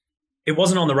 It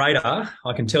wasn't on the radar,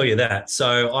 I can tell you that.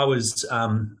 So I was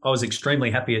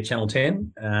extremely happy at Channel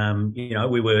 10.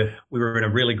 We were in a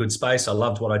really good space. I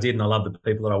loved what I did and I loved the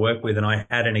people that I worked with and I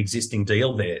had an existing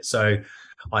deal there. So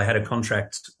I had a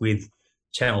contract with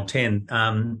Channel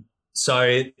 10.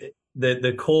 So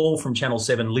the call from Channel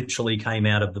 7 literally came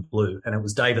out of the blue and it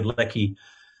was David Leckie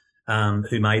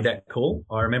who made that call.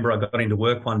 I remember I got into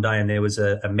work one day and there was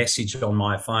a message on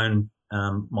my phone,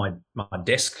 my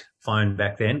desk phone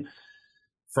back then,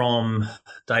 from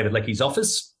David Leckie's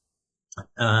office,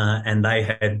 and they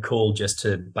had called just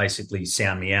to basically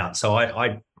sound me out. So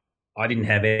I didn't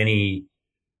have any.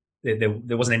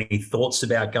 There wasn't any thoughts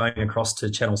about going across to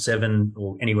Channel 7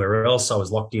 or anywhere else. I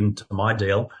was locked into my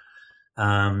deal.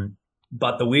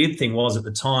 But the weird thing was at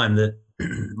the time that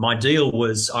my deal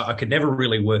was I could never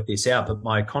really work this out, but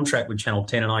my contract with Channel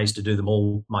 10, and I used to do them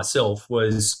all myself,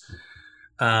 was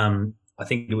I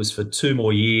think it was for 2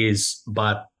 more years,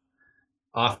 but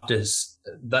after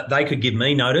that they could give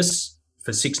me notice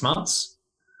for 6 months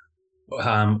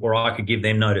or I could give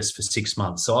them notice for 6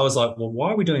 months. So I was like, well,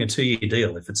 why are we doing a 2-year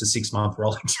deal if it's a 6-month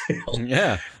rolling deal?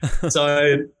 Yeah.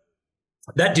 So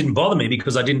that didn't bother me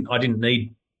because I didn't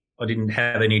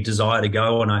have any desire to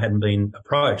go and I hadn't been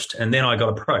approached. And then I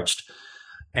got approached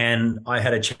and I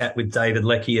had a chat with David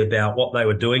Leckie about what they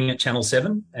were doing at Channel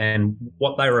 7, and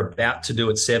what they were about to do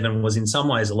at 7 was in some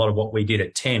ways a lot of what we did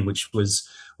at 10, which was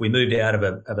we moved out of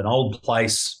an old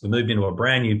place. We moved into a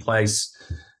brand new place.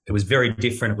 It was very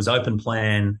different. It was open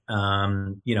plan.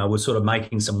 We're sort of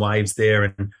making some waves there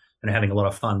and having a lot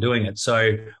of fun doing it.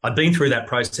 So I'd been through that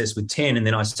process with 10, and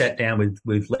then I sat down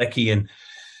with Leckie and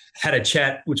had a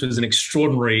chat, which was an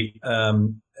extraordinary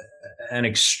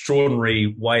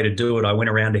way to do it. I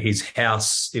went around to his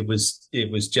house. It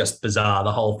was just bizarre,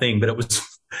 the whole thing, but it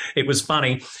was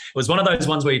funny. It was one of those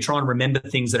ones where you try and remember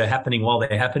things that are happening while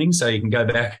they're happening, so you can go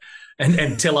back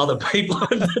and tell other people at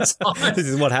the time. This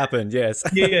is what happened, yes.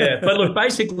 Yeah, but look,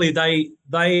 basically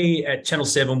they at Channel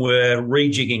 7 were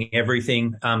rejigging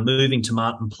everything, moving to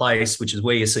Martin Place, which is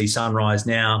where you see Sunrise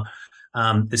now.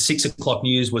 The 6 o'clock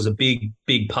news was a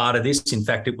big part of this. In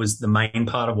fact, it was the main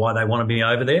part of why they wanted me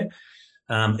over there.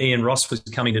 Ian Ross was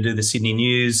coming to do the Sydney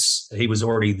News. He was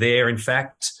already there, in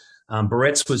fact.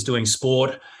 Barrett's was doing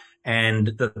sport,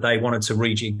 and they wanted to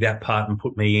rejig that part and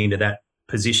put me into that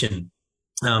position,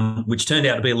 which turned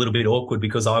out to be a little bit awkward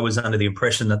because I was under the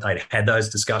impression that they'd had those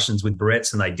discussions with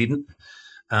Barrett's and they didn't.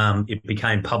 It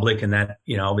became public, and that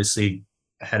obviously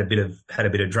had a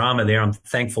bit of drama there. I'm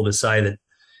thankful to say that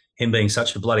him being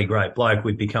such a bloody great bloke,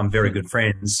 we've become very good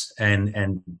friends,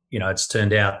 and it's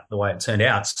turned out the way it turned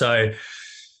out. So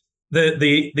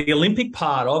The Olympic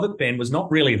part of it, Ben, was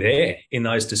not really there in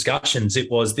those discussions.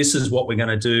 It was, this is what we're going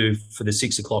to do for the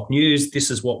 6 o'clock news. This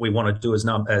is what we want to do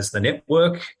as the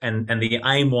network. And the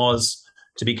aim was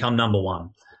to become number one.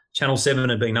 Channel 7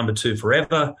 had been number 2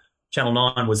 forever. Channel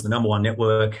 9 was the number 1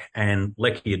 network, and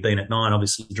Lecky had been at 9,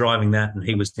 obviously driving that, and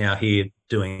he was now here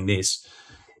doing this.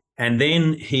 And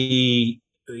then they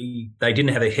didn't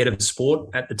have a head of sport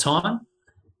at the time.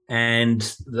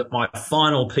 And my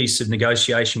final piece of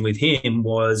negotiation with him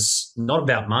was not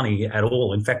about money at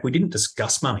all. In fact, we didn't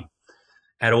discuss money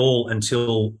at all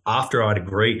until after I'd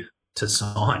agreed to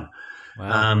sign.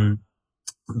 Wow.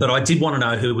 But I did want to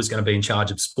know who was going to be in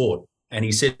charge of sport. And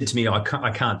he said to me, I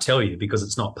can't tell you because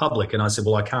it's not public. And I said,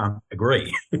 well, I can't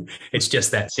agree. It's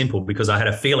just that simple, because I had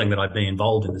a feeling that I'd be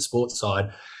involved in the sports side.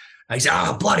 And he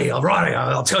said, bloody, all right,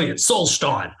 I'll tell you, it's Saul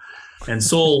Stein. And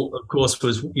Saul, of course,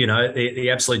 was, the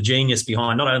absolute genius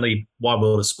behind not only Wide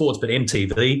World of Sports, but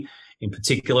MTV in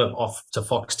particular. Off to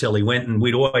Foxtel he went, and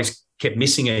we'd always kept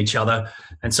missing each other.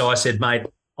 And so I said, mate,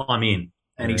 I'm in.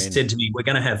 And he said to me, we're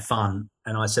going to have fun.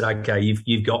 And I said, okay,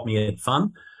 you've got me at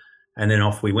fun. And then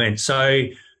off we went. So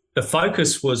the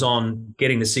focus was on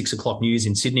getting the 6 o'clock news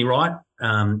in Sydney right,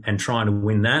 and trying to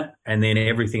win that. And then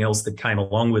everything else that came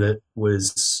along with it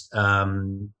was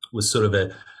sort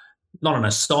of not an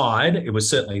aside. It was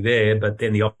certainly there, but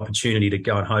then the opportunity to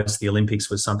go and host the Olympics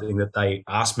was something that they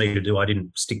asked me to do. I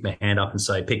didn't stick my hand up and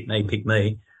say, pick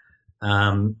me.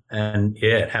 And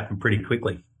yeah, it happened pretty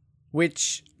quickly.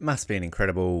 Which must be an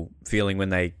incredible feeling when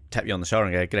they tap you on the shoulder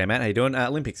and go, "G'day, Matt, how you doing?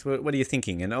 Olympics, what are you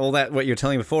thinking?" And all that, what you were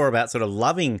telling before about sort of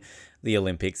loving the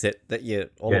Olympics, that you're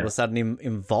all of a sudden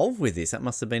involved with this. That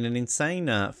must have been an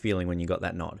insane feeling when you got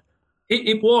that nod.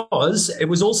 It was. It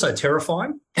was also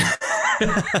terrifying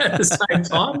at the same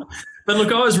time. But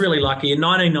look, I was really lucky. In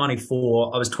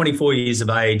 1994, I was 24 years of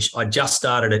age. I just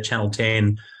started at Channel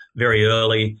 10 very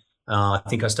early. I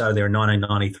think I started there in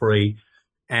 1993.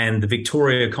 And the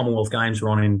Victoria Commonwealth Games were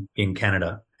on in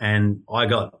Canada, and I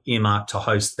got earmarked to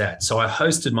host that. So I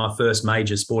hosted my first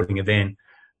major sporting event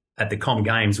at the Com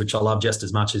Games, which I love just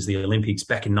as much as the Olympics,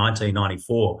 back in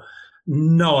 1994.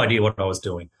 No idea what I was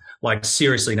doing, like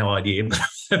seriously no idea.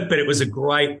 But it was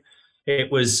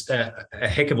a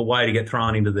heck of a way to get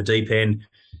thrown into the deep end.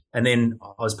 And then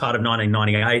I was part of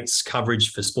 1998's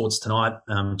coverage for Sports Tonight.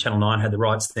 Channel 9 had the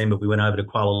rights then, but we went over to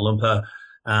Kuala Lumpur.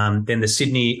 Then the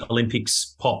Sydney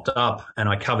Olympics popped up, and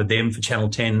I covered them for Channel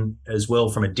 10 as well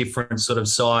from a different sort of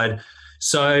side.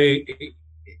 So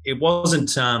it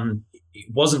wasn't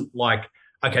like,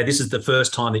 okay, this is the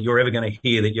first time that you're ever going to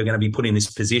hear that you're going to be put in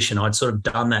this position. I'd sort of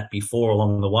done that before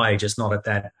along the way, just not at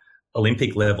that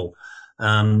Olympic level.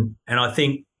 And I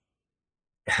think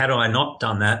had I not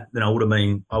done that, then I would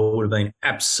have been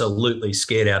absolutely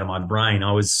scared out of my brain.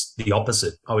 I was the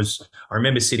opposite. I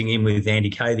remember sitting in with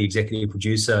Andy Kay, the executive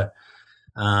producer,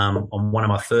 on one of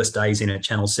my first days in at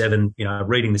Channel 7,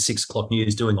 reading the 6 o'clock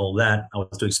news, doing all that. I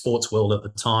was doing Sports World at the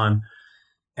time.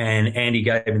 And Andy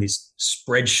gave me this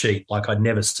spreadsheet like I'd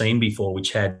never seen before,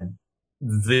 which had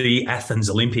the Athens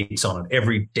Olympics on it,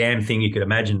 every damn thing you could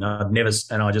imagine.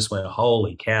 And I just went,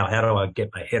 holy cow, how do I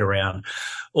get my head around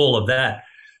all of that?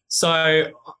 So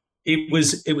it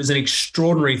was an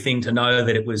extraordinary thing to know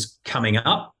that it was coming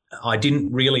up. I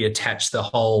didn't really attach the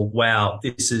whole, wow,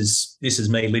 this is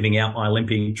me living out my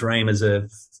Olympic dream as a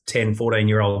 10,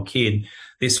 14-year-old kid.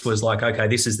 This was like, okay,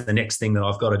 this is the next thing that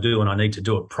I've got to do, and I need to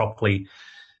do it properly,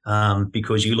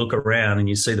 because you look around and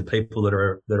you see the people that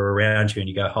are around you and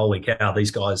you go, holy cow,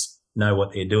 these guys know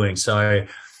what they're doing. So,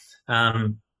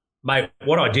 mate,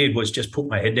 what I did was just put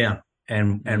my head down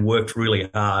and worked really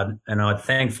hard. And I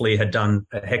thankfully had done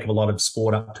a heck of a lot of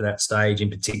sport up to that stage, in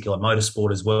particular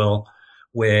motorsport as well,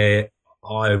 where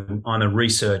I'm a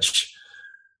research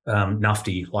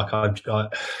nufty. Like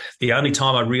the only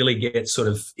time I really get sort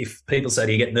of, if people say,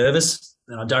 do you get nervous?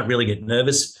 And I don't really get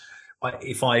nervous.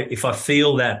 If I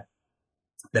feel that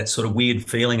sort of weird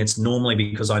feeling, it's normally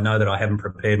because I know that I haven't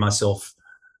prepared myself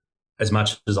as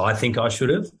much as I think I should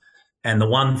have. And the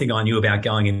one thing I knew about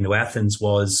going into Athens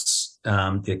was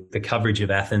the coverage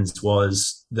of Athens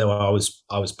was that I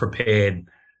was prepared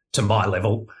to my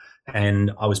level,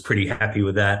 and I was pretty happy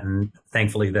with that. And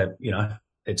thankfully that,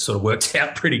 it sort of worked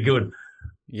out pretty good.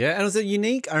 Yeah, and was it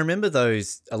unique? I remember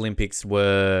those Olympics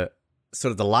were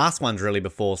sort of the last ones really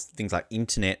before things like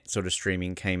internet sort of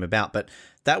streaming came about. But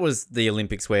that was the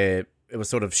Olympics where it was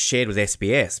sort of shared with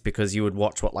SBS, because you would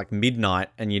watch like midnight,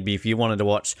 and if you wanted to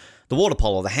watch the water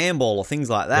polo or the handball or things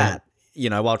like that,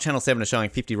 while Channel 7 are showing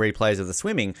 50 replays of the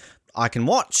swimming, I can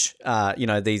watch,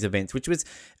 these events, which was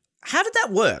how did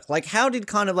that work? Like, how did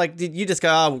did you just go,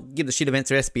 oh, give the shit events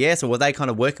to SBS, or were they kind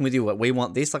of working with you, like, we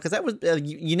want this? Like, because that was a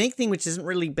unique thing which hasn't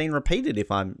really been repeated, if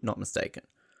I'm not mistaken.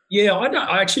 Yeah,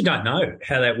 I actually don't know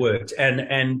how that worked.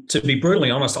 And to be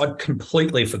brutally honest, I'd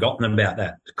completely forgotten about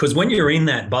that. Because when you're in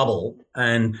that bubble,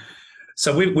 and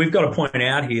so we've got to point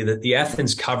out here that the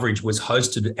Athens coverage was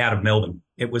hosted out of Melbourne.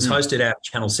 It was hosted out of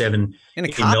Channel 7 in a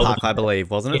car park, I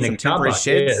believe, wasn't it? Some temporary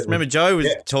sheds. Yeah. Remember, Joe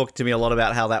was talking to me a lot of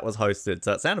about how that was hosted,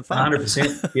 so it sounded fun.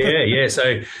 100%. Yeah.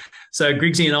 So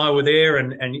Griggsy and I were there,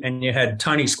 and you had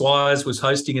Tony Squires was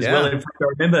hosting as well. In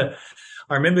fact,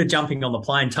 I remember jumping on the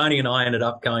plane. Tony and I ended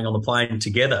up going on the plane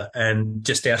together and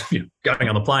just going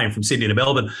on the plane from Sydney to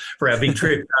Melbourne for our big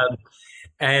trip.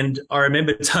 And I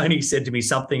remember Tony said to me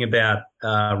something about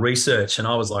research, and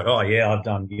I was like, oh, yeah, I've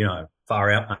done,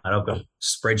 far out, mate. I've got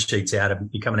spreadsheets out of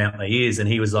you coming out my ears. And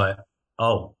he was like,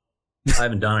 oh, I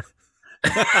haven't done it.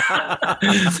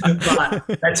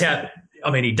 But that's how, I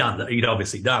mean, he'd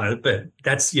obviously done it, but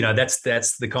that's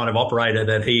the kind of operator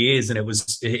that he is. And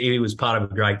he was part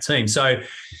of a great team. So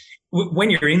when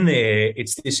you're in there,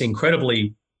 it's this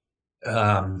incredibly,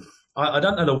 I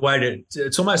don't know the way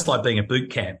it's almost like being a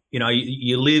boot camp.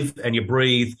 You live and you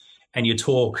breathe and you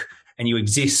talk and you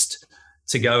exist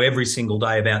to go every single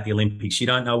day about the Olympics. You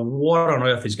don't know what on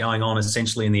earth is going on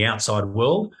essentially in the outside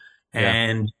world,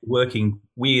 and working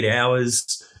weird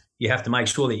hours. You have to make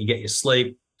sure that you get your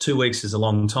sleep. 2 weeks is a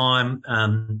long time.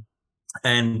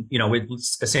 And we're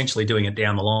essentially doing it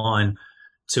down the line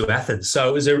to Athens.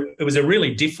 So it was a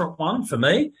really different one for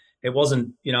me. It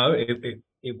wasn't,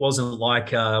 it wasn't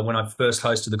like when I first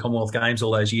hosted the Commonwealth Games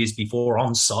all those years before,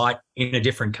 on site in a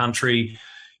different country,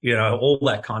 all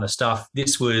that kind of stuff.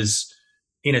 This was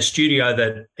in a studio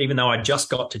that, even though I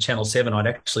just got to Channel 7, I'd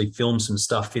actually filmed some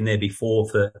stuff in there before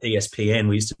for ESPN.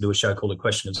 We used to do a show called A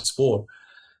Question of Sport.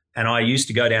 And I used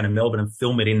to go down to Melbourne and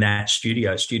film it in that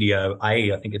studio, Studio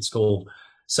A, I think it's called.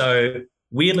 So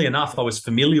weirdly enough, I was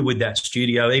familiar with that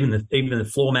studio, even the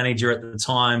floor manager at the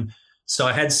time. So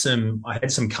I had some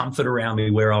comfort around me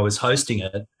where I was hosting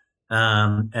it,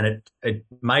 and it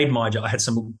made my job. I had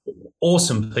some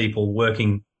awesome people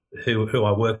working who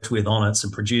I worked with on it,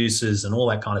 some producers and all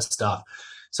that kind of stuff.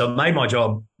 So it made my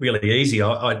job really easy.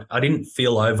 I didn't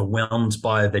feel overwhelmed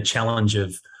by the challenge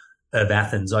of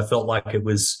Athens. I felt like I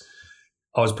was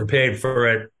prepared for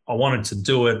it. I wanted to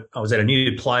do it. I was at a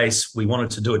new place. We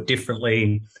wanted to do it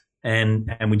differently, and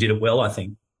we did it well, I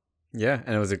think. Yeah,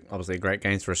 and it was obviously a great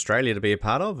games for Australia to be a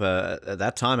part of. At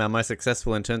that time, our most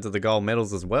successful in terms of the gold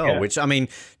medals as well. Yeah. Which, I mean,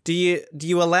 do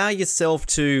you allow yourself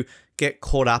to get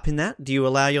caught up in that? Do you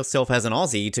allow yourself as an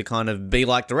Aussie to kind of be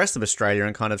like the rest of Australia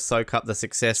and kind of soak up the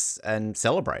success and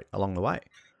celebrate along the way?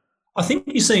 I think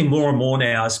you're seeing more and more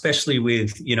now, especially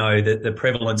with, the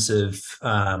prevalence of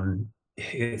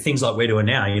things like we're doing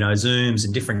now, Zooms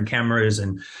and different cameras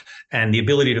and the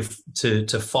ability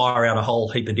to fire out a whole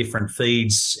heap of different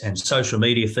feeds and social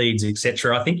media feeds,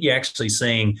 etc. I think you're actually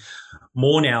seeing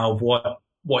more now of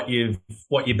what you've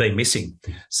been missing.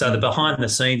 So the behind the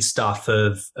scenes stuff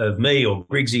of me or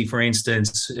Griggsy, for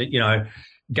instance,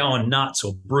 going nuts,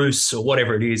 or Bruce or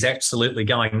whatever it is, absolutely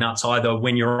going nuts either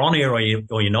when you're on air or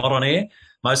you're not on air,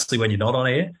 mostly when you're not on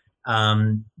air.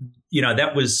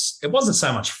 It wasn't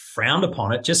so much frowned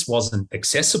upon, it just wasn't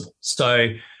accessible. So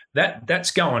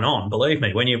that's going on, believe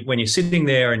me. When you're sitting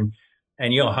there and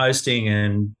you're hosting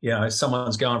and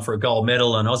someone's going for a gold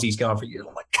medal and Aussie's going for, you're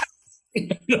like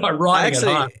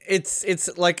actually,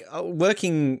 it's like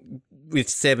working with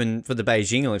 7 for the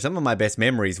Beijing Olympics. Some of my best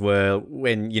memories were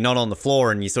when you're not on the floor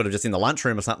and you're sort of just in the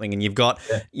lunchroom or something, and you've got,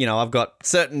 I've got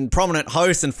certain prominent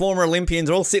hosts and former Olympians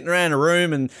all sitting around a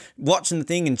room and watching the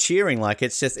thing and cheering. Like,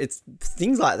 it's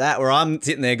things like that where I'm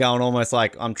sitting there going almost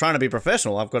like I'm trying to be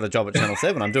professional. I've got a job at Channel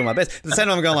 7. I'm doing my best. At the same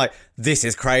time, I'm going like, this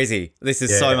is crazy. This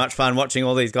is so much fun watching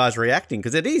all these guys reacting,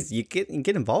 because it is. You get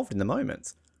involved in the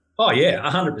moments. Oh, yeah,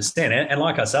 100%. And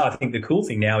like I said, I think the cool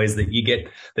thing now is that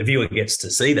the viewer gets to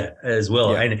see that as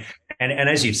well. Yeah. And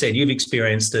as you've said, you've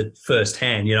experienced it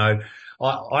firsthand. I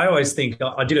always think,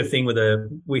 I did a thing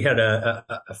we had a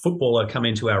footballer come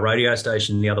into our radio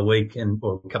station the other week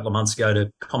or a couple of months ago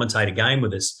to commentate a game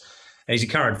with us. And he's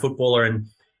a current footballer, and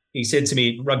he said to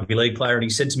me, rugby league player, and he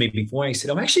said to me before, he said,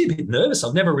 I'm actually a bit nervous.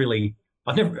 I've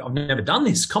never done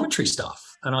this commentary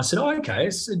stuff. And I said, oh, okay. I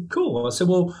said, cool. I said,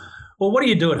 well, what do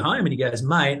you do at home? And he goes,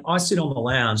 mate, I sit on the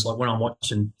lounge, like when I'm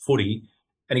watching footy,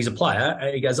 and he's a player.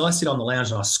 And he goes, I sit on the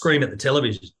lounge and I scream at the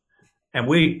television. And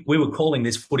we were calling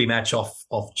this footy match off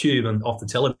tube and off the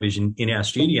television in our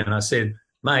studio. And I said,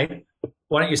 mate,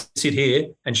 why don't you sit here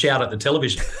and shout at the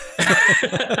television?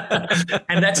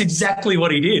 And that's exactly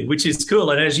what he did, which is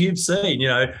cool. And as you've seen,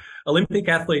 Olympic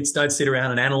athletes don't sit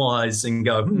around and analyze and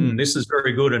go, this is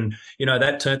very good. And,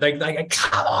 that turn, they go,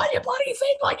 come on, you bloody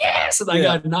thing. Like, yes. And they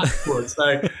go nuts for it.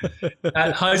 So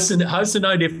hosts are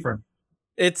no different.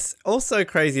 It's also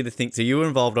crazy to think. So you were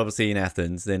involved obviously in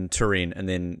Athens, then Turin, and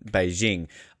then Beijing.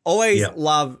 Always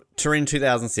love Turin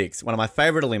 2006, one of my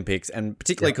favourite Olympics, and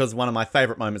particularly because one of my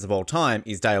favourite moments of all time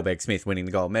is Dale Begg-Smith winning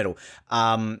the gold medal.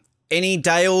 Any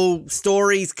Dale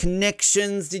stories,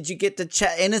 connections? Did you get to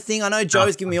chat anything? I know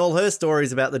Joe's giving me all her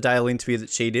stories about the Dale interview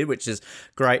that she did, which is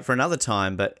great for another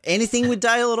time, but anything with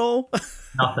Dale at all?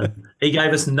 Nothing. He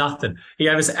gave us nothing. He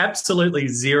gave us absolutely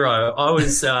zero.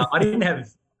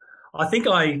 I think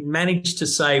I managed to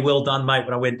say, well done, mate,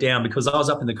 when I went down, because I was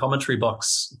up in the commentary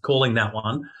box calling that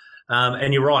one.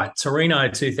 And you're right, Torino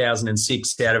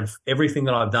 2006, out of everything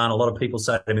that I've done, a lot of people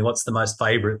say to me, what's the most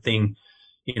favourite thing,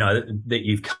 that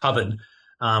you've covered?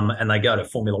 And they go to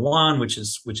Formula One, which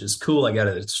is cool. They go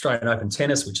to the Australian Open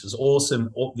tennis, which is awesome,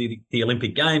 the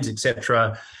Olympic Games,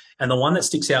 etc. And the one that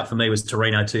sticks out for me was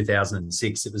Torino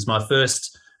 2006. It was my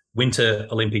first Winter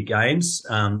Olympic Games.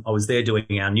 I was there doing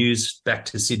our news back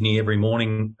to Sydney every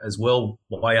morning as well,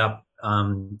 way up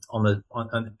in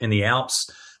the Alps,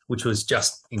 which was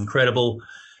just incredible.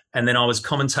 And then I was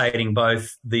commentating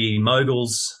both the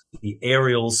moguls, the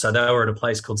aerials. So they were at a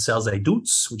place called Salze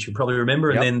Dutz, which you probably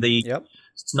remember, and then the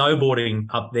snowboarding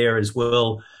up there as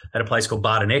well at a place called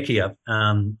Bardonecchia.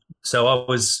 So I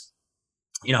was,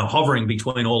 hovering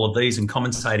between all of these and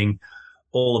commentating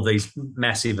all of these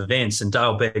massive events, and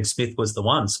Dale Begg-Smith was the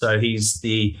one. So he's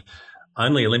the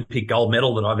only Olympic gold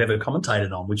medal that I've ever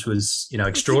commentated on, which was,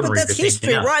 extraordinary. But that's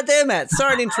history right there, Matt.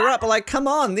 Sorry to interrupt, but come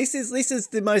on, this is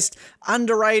the most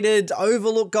underrated,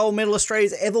 overlooked gold medal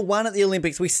Australia's ever won at the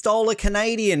Olympics. We stole a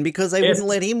Canadian because they wouldn't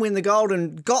let him win the gold,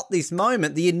 and got this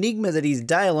moment, the enigma that is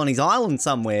Dale on his island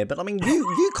somewhere. But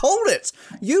you called it.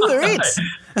 You were it.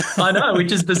 I know,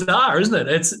 which is bizarre, isn't it?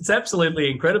 It's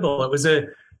absolutely incredible. It was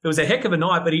a heck of a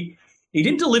night, but he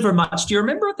didn't deliver much. Do you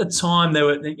remember at the time there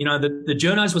were, the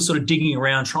journos were sort of digging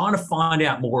around trying to find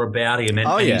out more about him and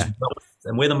his wealth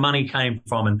and where the money came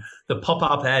from, and the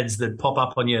pop-up ads that pop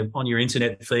up on your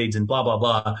internet feeds and blah, blah,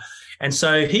 blah. And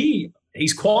so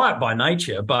he's quiet by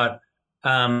nature, but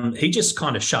he just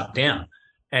kind of shut down,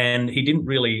 and he didn't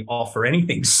really offer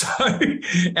anything. So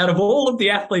out of all of the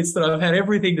athletes that I've had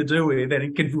everything to do with, and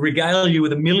it could regale you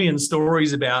with a million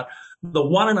stories about the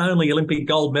one and only Olympic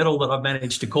gold medal that I've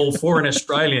managed to call for an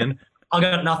Australian, I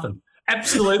got nothing.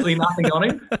 Absolutely nothing on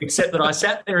him, except that I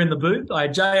sat there in the booth. I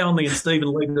had Jay Onley and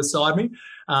Stephen Lee beside me.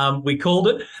 We called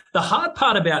it. The hard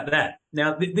part about that,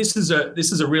 now this is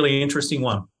a really interesting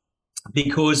one,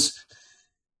 because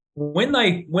when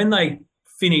he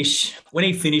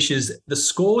finishes, the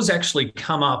scores actually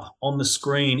come up on the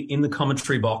screen in the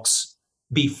commentary box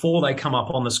before they come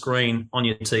up on the screen on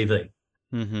your TV.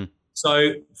 Mm-hmm.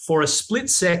 So for a split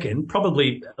second,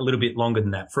 probably a little bit longer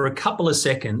than that, for a couple of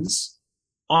seconds,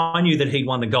 I knew that he'd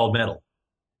won the gold medal,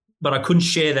 but I couldn't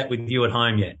share that with you at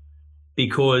home yet,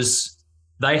 because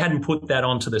they hadn't put that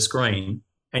onto the screen,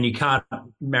 and you can't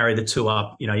marry the two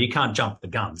up. You can't jump the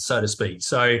gun, so to speak.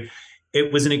 So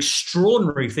it was an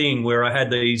extraordinary thing where I had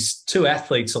these two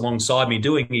athletes alongside me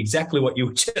doing exactly what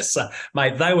you just said,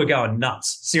 mate. They were going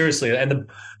nuts, seriously. And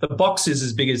the box is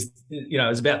as big as,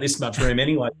 it's about this much room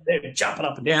anyway. They're jumping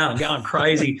up and down and going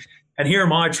crazy. And here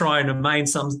am I trying to maintain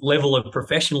some level of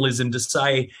professionalism to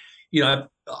say,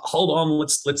 hold on,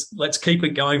 let's keep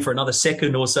it going for another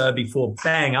second or so before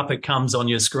bang, up it comes on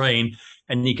your screen,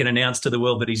 and you can announce to the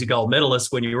world that he's a gold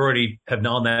medalist when you already have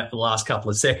known that for the last couple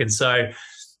of seconds. So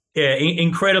yeah,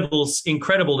 incredible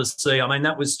to see. I mean,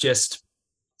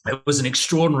 it was an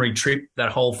extraordinary trip,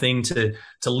 that whole thing, to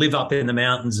live up in the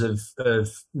mountains of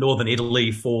northern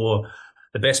Italy for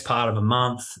the best part of a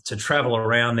month, to travel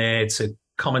around there, to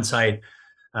commentate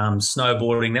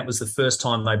snowboarding. That was the first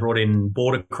time they brought in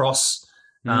border cross.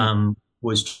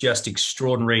 Was just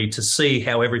extraordinary to see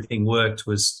how everything worked.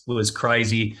 Was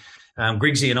crazy.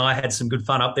 Griggsy and I had some good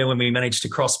fun up there when we managed to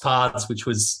cross paths, which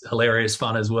was hilarious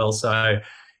fun as well. So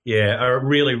yeah, a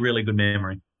really, really good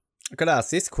memory. I could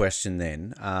ask this question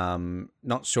then.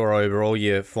 Not sure over all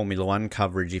your Formula One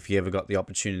coverage if you ever got the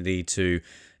opportunity to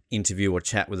interview or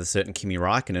chat with a certain Kimi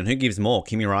Räikkönen. Who gives more,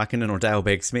 Kimi Räikkönen or Dale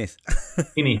Begg-Smith?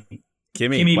 Kimi,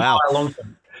 wow. By a long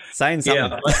time. Saying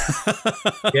something.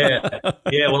 Yeah.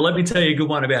 Well, let me tell you a good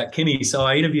one about Kimi. So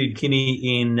I interviewed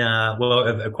Kimi in,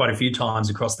 quite a few times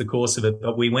across the course of it,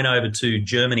 but we went over to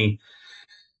Germany,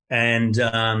 and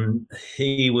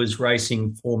he was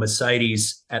racing for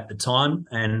Mercedes at the time,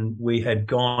 and we had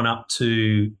gone up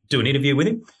to do an interview with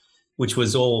him, which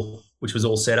was all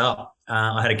set up.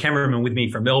 I had a cameraman with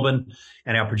me from Melbourne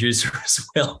and our producer as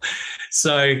well.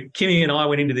 So Kimmy and I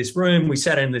went into this room. We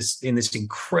sat in this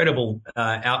incredible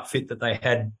outfit that they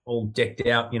had all decked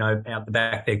out, out the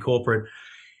back there, corporate.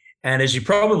 And as you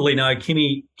probably know,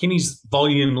 Kimmy's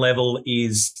volume level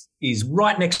is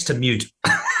right next to mute.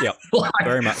 Yep,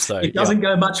 very much so. It doesn't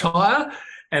go much higher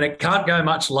and it can't go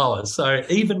much lower. So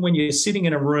even when you're sitting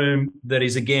in a room that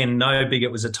is, again, no big,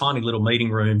 it was a tiny little meeting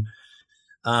room,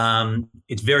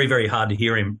 it's very, very hard to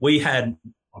hear him. We had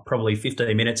probably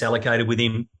 15 minutes allocated with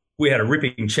him. We had a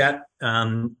ripping chat.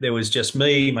 There was just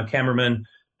me, my cameraman,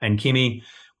 and Kimmy.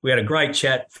 We had a great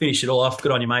chat, finished it all off.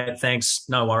 Good on you, mate. Thanks.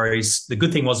 No worries. The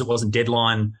good thing was it wasn't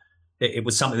deadline. It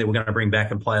was something that we're going to bring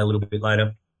back and play a little bit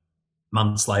later,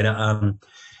 months later.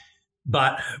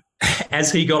 But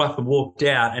as he got up and walked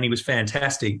out, and he was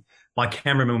fantastic, my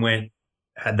cameraman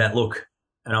had that look,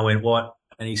 and I went, what?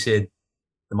 And he said,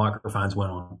 the microphones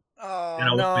weren't on. Oh,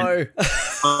 and no.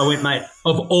 I went, mate,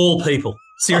 of all people,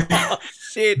 seriously. Oh,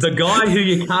 shit. The guy who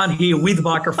you can't hear with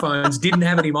microphones didn't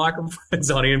have any microphones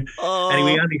on him, and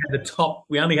we only had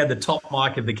the top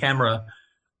mic of the camera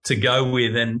to go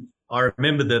with. And I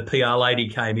remember the PR lady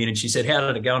came in and she said, "How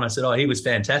did it go?" And I said, "Oh, he was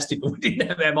fantastic, but we didn't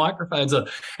have our microphones on."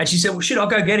 And she said, "Well, shit, I'll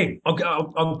go get him.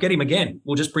 I'll get him again.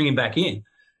 We'll just bring him back in."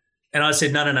 And I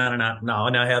said, No. I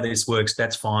know how this works.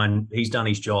 That's fine. He's done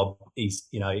his job. He's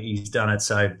done it.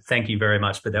 So thank you very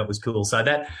much. But that was cool. So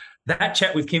that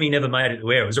chat with Kimmy never made it to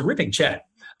air. It was a ripping chat.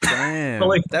 Damn.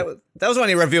 that was when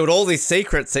he revealed all these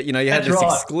secrets that, you had this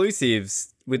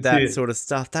exclusives with that sort of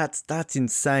stuff. That's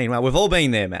insane. Well, we've all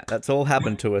been there, Matt. That's all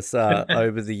happened to us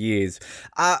over the years.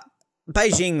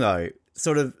 Beijing, though,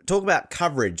 sort of talk about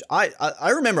coverage. I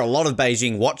remember a lot of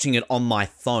Beijing watching it on my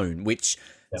phone, which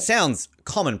sounds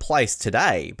commonplace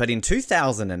today, but in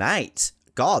 2008,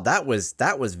 God, that was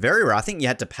very rare. I think you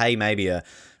had to pay maybe a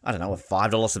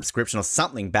 $5 subscription or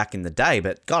something back in the day.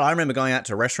 But God, I remember going out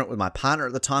to a restaurant with my partner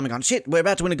at the time and going, shit, we're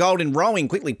about to win a gold in rowing.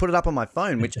 Quickly put it up on my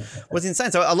phone, which was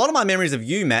insane. So a lot of my memories of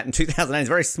you, Matt, in 2008 is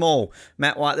very small.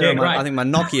 Matt White there, I think my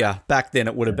Nokia back then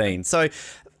it would have been. So,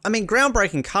 I mean,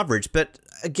 groundbreaking coverage, but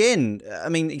again, I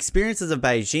mean, experiences of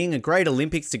Beijing, a great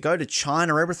Olympics, to go to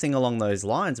China, everything along those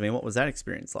lines. I mean, what was that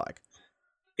experience like?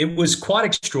 It was quite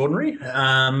extraordinary.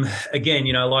 Again,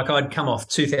 like I'd come off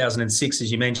 2006,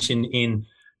 as you mentioned, in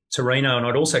Torino, and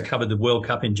I'd also covered the World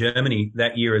Cup in Germany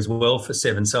that year as well for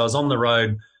 7. So I was on the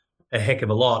road a heck of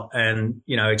a lot and,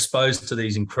 exposed to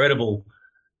these incredible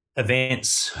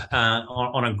events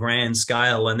on a grand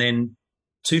scale. And then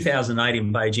 2008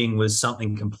 in Beijing was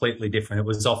something completely different. It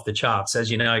was off the charts.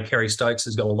 As you know, Kerry Stokes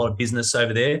has got a lot of business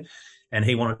over there and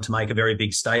he wanted to make a very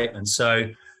big statement. So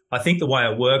I think the way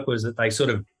it worked was that they sort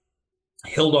of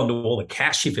held on to all the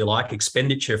cash, if you like,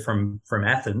 expenditure from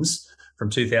Athens from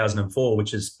 2004,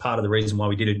 which is part of the reason why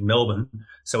we did it in Melbourne,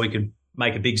 so we could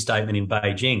make a big statement in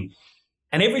Beijing.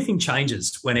 And everything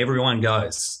changes when everyone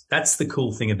goes. That's the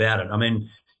cool thing about it. I mean,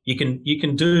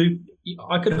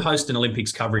 I could host an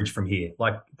Olympics coverage from here.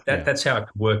 Like that's how it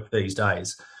could work these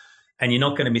days. And you're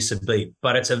not going to miss a beat.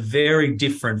 But it's a very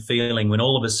different feeling when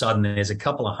all of a sudden there's a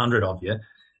couple of hundred of you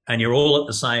and you're all at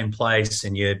the same place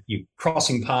and you're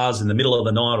crossing paths in the middle of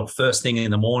the night or first thing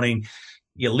in the morning.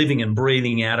 You're living and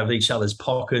breathing out of each other's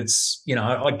pockets.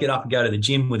 I'd get up and go to the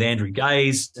gym with Andrew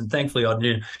Gaze, and thankfully I'd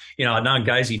known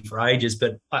Gazy for ages,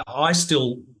 but I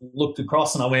still looked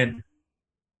across and I went,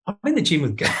 I'm in the gym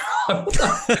with Gaze. What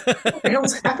the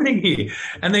hell's happening here?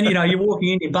 And then, you're walking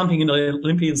in, you're bumping into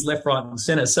Olympians left, right, and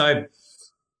centre. So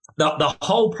the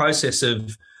whole process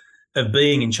of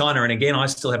being in China, and again, I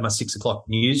still had my 6 o'clock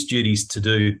news duties to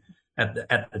do at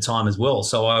the time as well.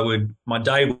 So my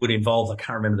day would involve, I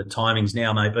can't remember the timings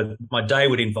now, mate, but my day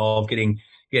would involve getting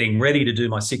ready to do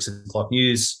my 6 o'clock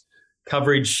news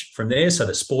coverage from there. So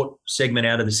the sport segment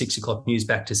out of the 6 o'clock news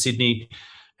back to Sydney.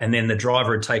 And then the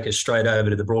driver would take us straight over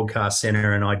to the broadcast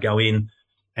centre and I'd go in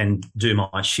and do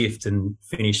my shift and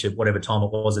finish at whatever time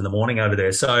it was in the morning over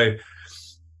there. So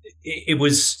it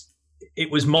was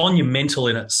monumental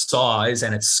in its size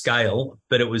and its scale,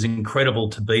 but it was incredible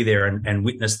to be there and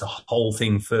witness the whole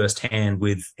thing firsthand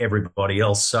with everybody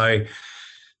else. So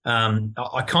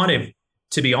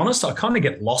to be honest, I kind of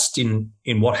get lost in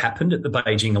what happened at the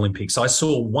Beijing Olympics. I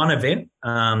saw one event.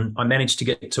 I managed to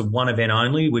get to one event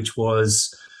only, which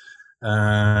was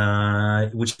a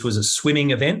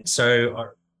swimming event.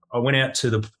 So I went out to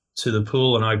the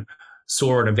pool and I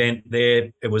saw an event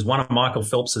there. It was one of Michael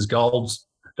Phelps's golds.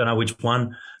 Don't know which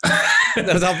one.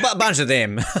 There was a bunch of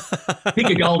them. Pick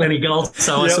a gold, any gold.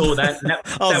 So yep. I saw that. And that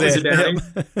was about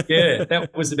it. Yeah,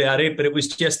 that was about it. But it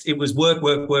was work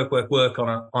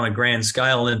on a grand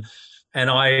scale. And And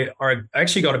I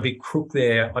actually got a bit crook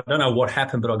there. I don't know what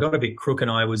happened, but I got a bit crook, and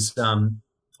I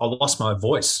lost my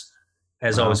voice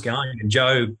as I was going. And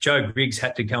Joe Griggs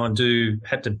had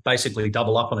to basically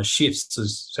double up on the shifts.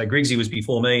 So Griggsy was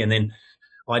before me, and then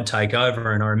I'd take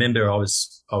over. And I remember I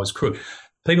was crook.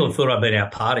 People have thought I'd been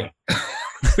out partying,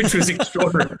 which was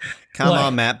extraordinary. Come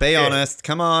on, Matt, be honest.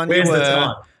 Come on, where's you were. The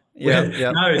time?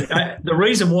 Yeah. No, the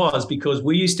reason was because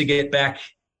we used to get back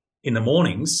in the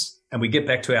mornings, and we get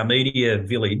back to our media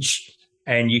village,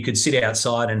 and you could sit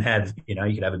outside and have, you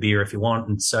could have a beer if you want.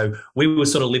 And so we were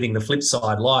sort of living the flip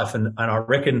side life. And I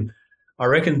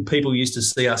reckon people used to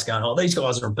see us going, oh, these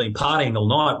guys have been partying all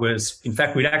night, whereas in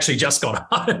fact we'd actually just got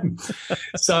home.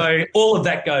 So all of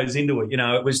that goes into it.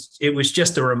 It was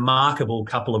just a remarkable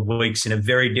couple of weeks in a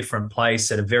very different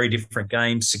place at a very different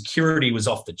game. Security was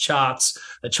off the charts.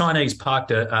 The Chinese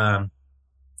parked a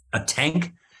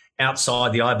tank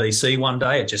outside the IBC one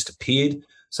day. It just appeared.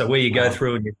 So where you go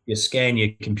through and you scan your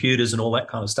computers and all that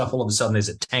kind of stuff, all of a sudden there's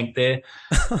a tank there,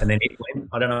 and then it went.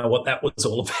 I don't know what that was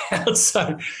all about.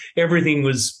 So everything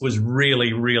was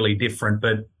really, really different,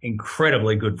 but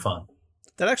incredibly good fun.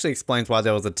 That actually explains why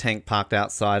there was a tank parked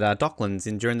outside Docklands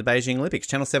during the Beijing Olympics.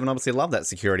 Channel 7 obviously loved that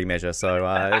security measure.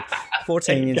 So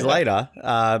 14 years later,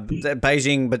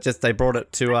 Beijing, but just they brought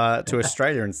it to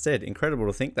Australia instead. Incredible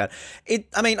to think that.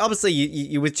 Obviously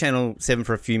you're with Channel 7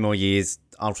 for a few more years.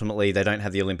 Ultimately, they don't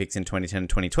have the Olympics in 2010 and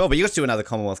 2012, but you got to do another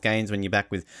Commonwealth Games when you're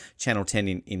back with Channel 10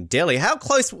 in Delhi. How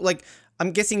close,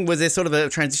 I'm guessing, was there sort of a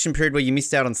transition period where you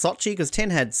missed out on Sochi? Because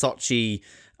 10 had Sochi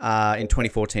in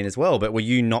 2014 as well, but were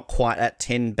you not quite at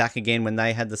 10 back again when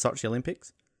they had the Sochi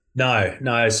Olympics?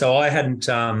 No. So I hadn't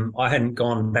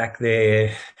gone back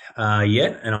there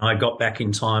yet, and I got back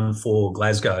in time for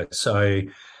Glasgow. So,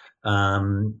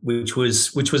 which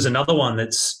was another one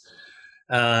that's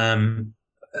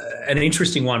an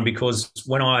interesting one, because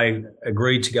when I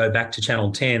agreed to go back to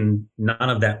Channel 10, none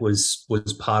of that was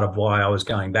part of why I was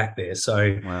going back there.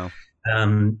 So, wow.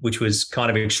 Which was kind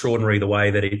of extraordinary the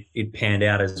way that it panned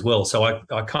out as well. So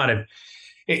I kind of,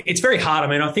 it's very hard. I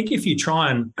mean, I think if you try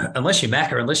and, unless you're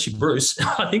Macca, unless you're Bruce,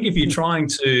 I think if you're trying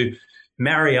to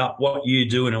marry up what you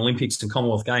do in Olympics and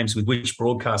Commonwealth Games with which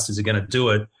broadcasters are going to do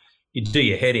it, you do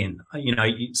your head in.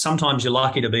 Sometimes you're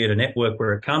lucky to be at a network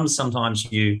where it comes.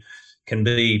 Sometimes you can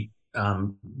be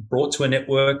brought to a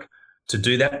network to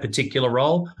do that particular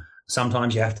role.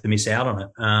 Sometimes you have to miss out on it.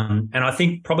 And I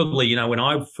think probably, when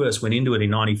I first went into it in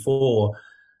 94,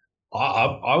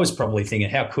 I was probably thinking,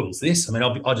 how cool is this? I mean,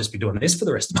 I'll just be doing this for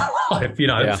the rest of my life,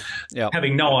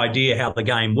 having no idea how the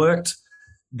game worked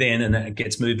then, and it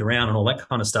gets moved around and all that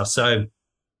kind of stuff. So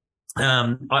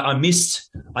I missed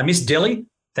Delhi,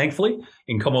 thankfully,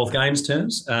 in Commonwealth Games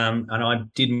terms. And I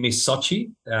did miss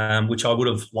Sochi, which I would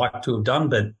have liked to have done,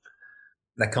 but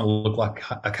that kind of looked like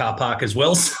a car park as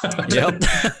well. So I don't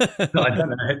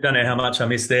know how much I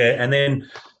missed there. And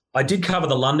then I did cover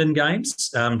the London Games.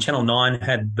 Channel 9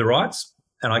 had the rights,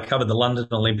 and I covered the London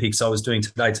Olympics. I was doing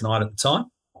Today Tonight at the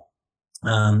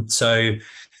time. So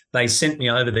they sent me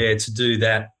over there to do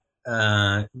that,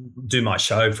 do my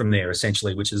show from there,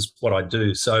 essentially, which is what I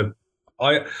do. So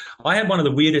I had one of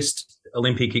the weirdest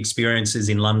Olympic experiences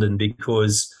in London,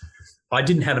 because I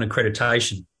didn't have an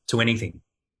accreditation to anything.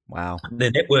 Wow.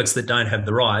 The networks that don't have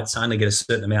the rights only get a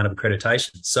certain amount of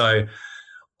accreditation. So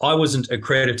I wasn't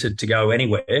accredited to go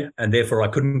anywhere, and therefore I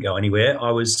couldn't go anywhere.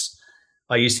 I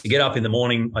used to get up in the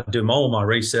morning, I'd do all my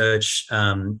research,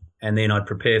 and then I'd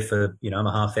prepare for,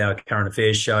 a half-hour current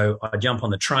affairs show. I'd jump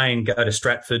on the train, go to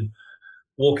Stratford,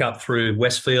 walk up through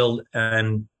Westfield,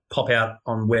 and pop out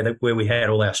on where we had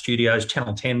all our studios.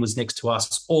 Channel 10 was next to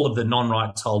us. All of the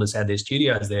non-rights holders had their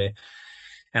studios there.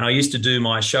 And I used to do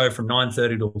my show from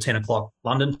 9:30 till 10 o'clock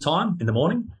London time in the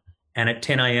morning. And at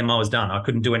 10 a.m. I was done. I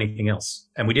couldn't do anything else.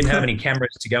 And we didn't have any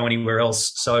cameras to go anywhere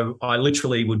else. So I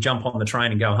literally would jump on the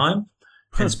train and go home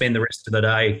and spend the rest of the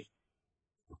day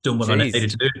doing what I needed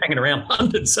to do, hanging around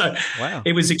London. So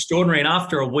It was extraordinary. And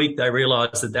after a week, they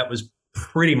realised that was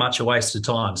pretty much a waste of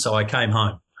time. So I came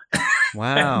home.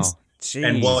 Wow.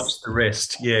 And watched the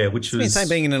rest. Yeah, which was insane,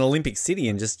 being in an Olympic city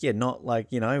and just not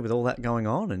with all that going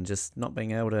on and just not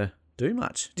being able to do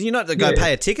much. Do you not go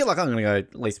pay a ticket? Like, I'm going to go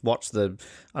at least watch the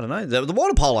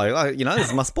water polo. This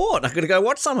is my sport. I'm going to go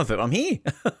watch some of it. I'm here.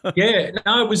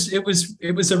 No, it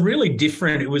was a really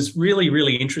different. It was really,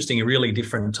 really interesting. A really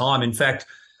different time. In fact,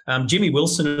 Jimmy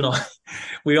Wilson and I,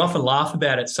 we often laugh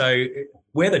about it. So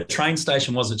where the train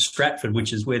station was at Stratford,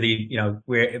 which is where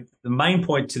where the main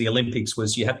point to the Olympics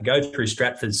was, you had to go through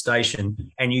Stratford station,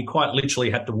 and you quite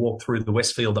literally had to walk through the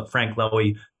Westfield that Frank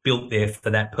Lowy built there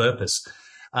for that purpose.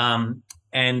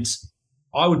 And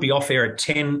I would be off air at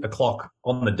 10 o'clock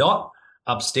on the dot.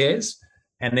 upstairs.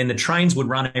 And then the trains would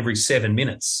run every 7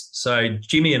 minutes. So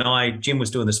Jim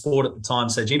was doing the sport at the time.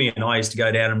 So Jimmy and I used to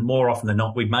go down, and more often than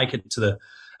not, we'd make it to the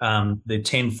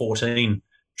 10:14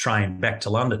 train back to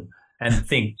London and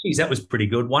think, geez, that was pretty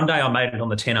good. One day I made it on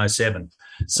the 10:07.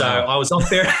 So I was off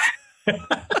there.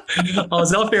 I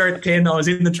was off there at 10. I was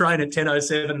in the train at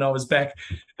 10:07, and I was back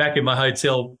in my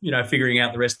hotel, figuring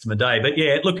out the rest of my day. But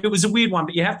yeah, look, it was a weird one,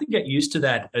 but you have to get used to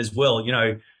that as well.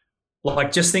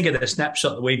 Like, just think of the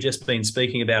snapshot that we've just been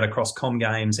speaking about across Com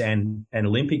Games and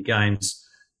Olympic Games.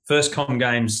 First Com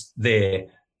Games there,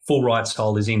 full rights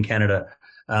holders in Canada.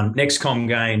 Next Com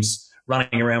Games,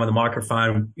 running around with a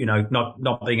microphone,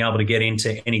 not being able to get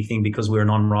into anything because we were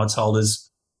non-rights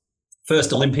holders.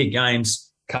 First Olympic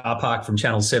Games, car park from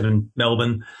Channel 7,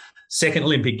 Melbourne. Second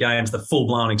Olympic Games, the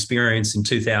full-blown experience in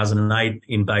 2008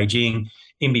 in Beijing,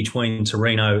 in between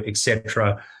Torino,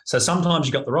 etc. So sometimes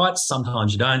you got the rights,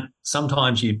 sometimes you don't.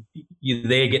 Sometimes you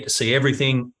there get to see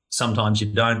everything, sometimes you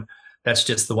don't. That's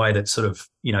just the way that sort of,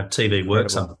 TV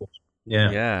works, unfortunately.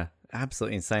 Yeah.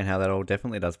 Absolutely insane how that all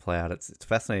definitely does play out. It's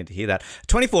fascinating to hear that.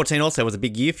 2014 also was a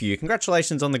big year for you.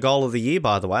 Congratulations on the goal of the year,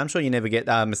 by the way. I'm sure you never get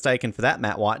mistaken for that,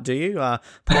 Matt White, do you? Port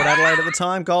Adelaide at the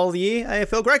time, goal of the year,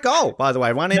 AFL. Great goal, by the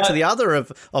way. One into the other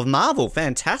of Marvel.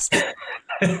 Fantastic.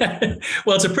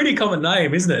 Well, it's a pretty common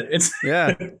name, isn't it?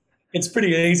 It's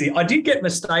pretty easy. I did get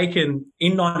mistaken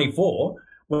in 94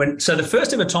 so the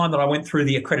first ever time that I went through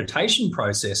the accreditation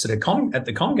process at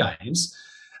the Com Games,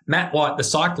 Matt White, the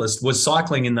cyclist, was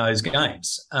cycling in those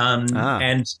games.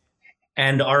 And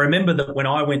I remember that when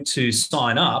I went to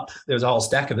sign up, there was a whole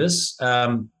stack of us.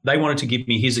 They wanted to give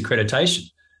me his accreditation.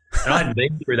 And I hadn't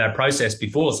been through that process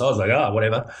before, so I was like,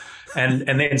 whatever. And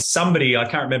then somebody, I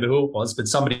can't remember who it was, but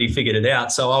somebody figured it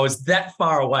out. So I was that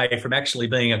far away from actually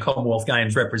being a Commonwealth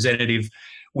Games representative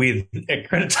with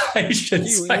accreditation.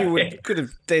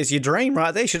 There's your dream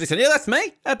right there. You should have said, yeah, that's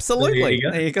me. Absolutely.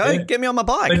 There you go. Yeah. Get me on my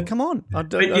bike. Come on. I'll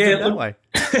do it that way.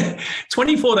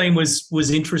 2014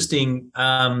 was interesting,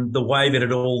 the way that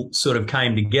it all sort of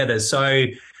came together. So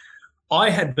I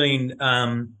had been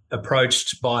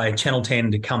approached by Channel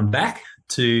 10 to come back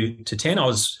to 10. I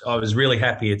was really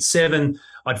happy at 7.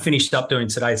 I'd finished up doing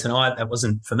Today Tonight. That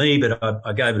wasn't for me, but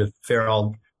I gave it a fair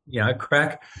old,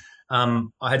 crack.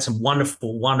 I had some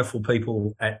wonderful, wonderful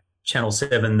people at Channel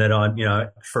 7 that I'm,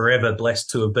 forever blessed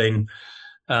to have been,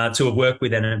 to have worked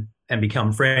with and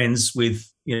become friends with,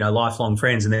 lifelong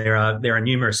friends. And there are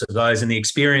numerous of those, and the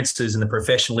experiences and the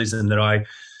professionalism that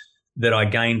I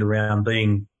gained around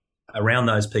being around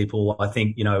those people, I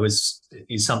think, is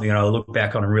something that I look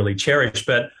back on and really cherish.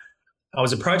 But I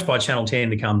was approached by Channel 10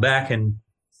 to come back, and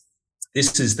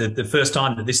this is the first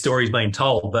time that this story's been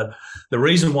told. But the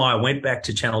reason why I went back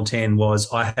to Channel 10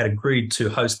 was I had agreed to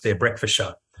host their breakfast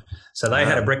show. So they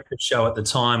had a breakfast show at the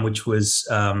time, which was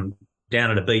down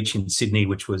at a beach in Sydney,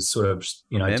 which was sort of,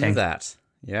 remember that.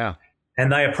 Yeah.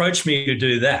 And they approached me to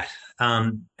do that.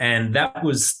 And that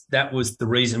was the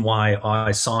reason why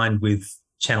I signed with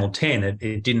Channel 10.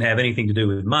 It didn't have anything to do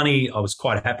with money. I was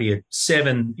quite happy at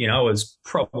 7. There was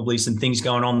probably some things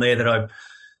going on there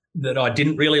that I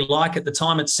didn't really like at the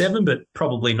time at 7, but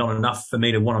probably not enough for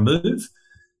me to want to move.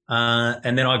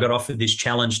 And then I got offered this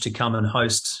challenge to come and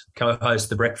co-host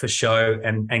the breakfast show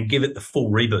and give it the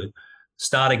full reboot.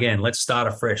 Start again. Let's start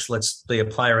afresh. Let's be a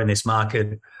player in this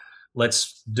market.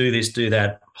 Let's do this, do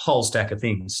that, whole stack of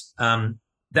things.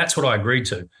 That's what I agreed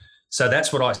to. So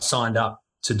that's what I signed up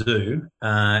to do.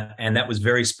 And that was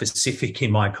very specific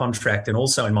in my contract. And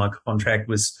also in my contract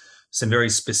was some very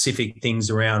specific things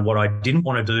around what I didn't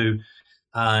want to do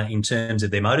in terms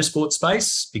of their motorsport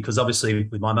space, because obviously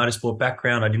with my motorsport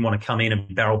background, I didn't want to come in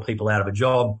and barrel people out of a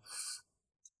job.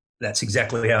 That's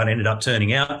exactly how it ended up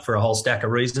turning out for a whole stack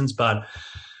of reasons. But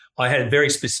I had very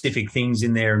specific things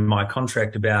in there in my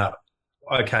contract about,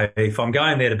 okay, if I'm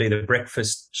going there to be the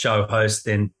breakfast show host,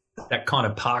 then that kind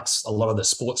of parks a lot of the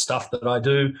sports stuff that I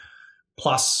do.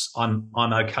 Plus, I'm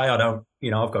okay. I don't,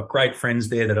 I've got great friends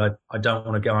there that I don't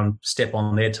want to go and step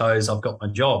on their toes. I've got my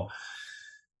job.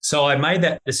 So I made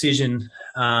that decision,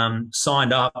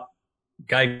 signed up,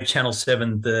 gave Channel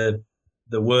 7 the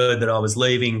word that I was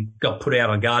leaving, got put out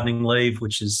on gardening leave,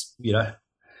 which is,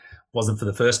 wasn't for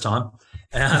the first time.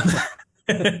 And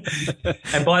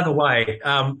by the way,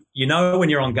 when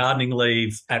you're on gardening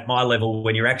leave at my level,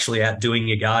 when you're actually out doing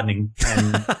your gardening,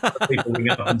 and people ring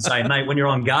up and say, mate, when you're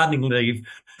on gardening leave,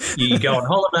 you go on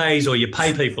holidays or you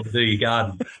pay people to do your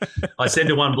garden. I said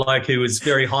to one bloke who was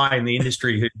very high in the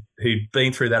industry who'd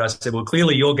been through that, I said, well,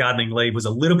 clearly your gardening leave was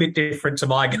a little bit different to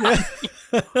my gardening.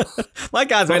 My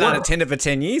garden's been on at 10 for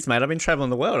 10 years, mate. I've been travelling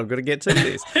the world. I've got to get to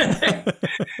this.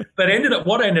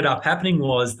 what ended up happening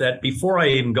was that before I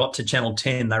even got to Channel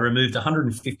 10, they removed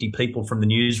 150 people from the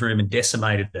newsroom and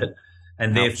decimated it,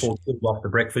 and therefore killed off the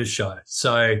breakfast show.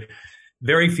 So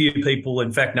very few people,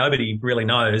 in fact, nobody really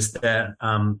knows that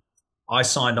I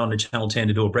signed on to Channel 10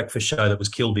 to do a breakfast show that was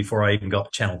killed before I even got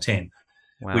to Channel 10,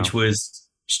 which was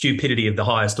stupidity of the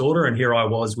highest order. And here I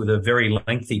was with a very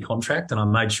lengthy contract, and I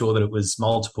made sure that it was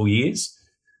multiple years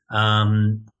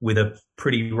with a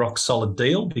pretty rock solid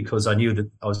deal, because I knew that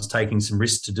I was taking some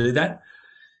risks to do that.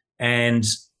 And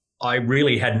I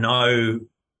really had no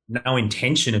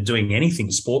intention of doing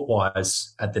anything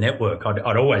sport-wise at the network.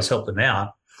 I'd always help them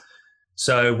out.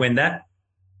 So when that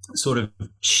sort of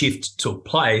shift took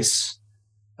place,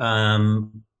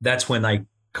 that's when they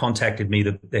contacted me.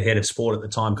 The head of sport at the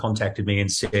time contacted me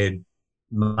and said,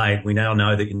 mate, we now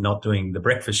know that you're not doing the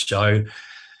breakfast show.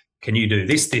 Can you do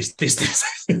this?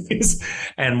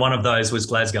 And one of those was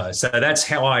Glasgow. So that's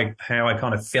how I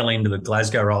kind of fell into the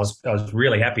Glasgow role. I was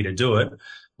really happy to do it.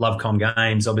 Love Com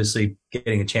Games. Obviously,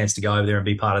 getting a chance to go over there and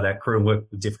be part of that crew and work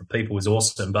with different people was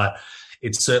awesome, but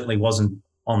it certainly wasn't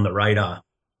on the radar.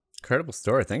 Incredible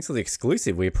story. Thanks for the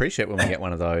exclusive. We appreciate when we get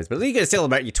one of those. But you get to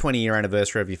celebrate your 20-year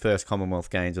anniversary of your first Commonwealth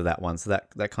Games with that one. So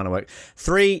that kind of worked.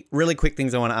 3 really quick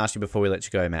things I want to ask you before we let you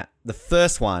go, Matt. The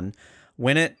first one,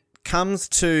 when it comes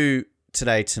to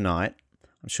Today Tonight,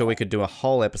 I'm sure we could do a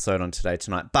whole episode on Today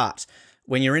Tonight, but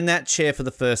when you're in that chair for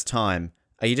the first time,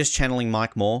 are you just channeling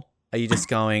Mike Moore? Are you just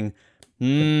going,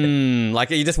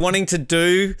 like, are you just wanting to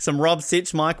do some Rob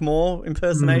Sitch, Mike Moore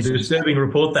impersonation? Disturbing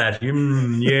report that.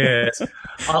 Yes.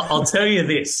 I'll tell you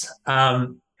this.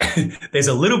 There's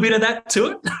a little bit of that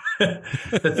to it.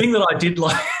 The thing that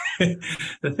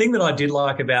I did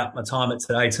like about my time at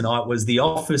Today Tonight was the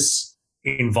office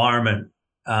environment.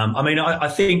 I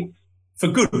think for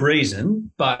good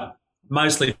reason, but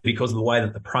mostly because of the way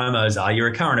that the promos are.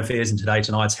 Your current affairs and Today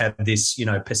Tonight's have this,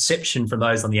 perception from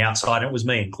those on the outside, and it was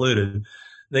me included.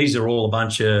 These are all a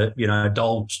bunch of,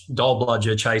 dole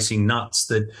bludger chasing nuts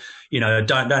that,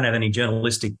 don't have any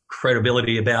journalistic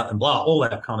credibility about them, blah, all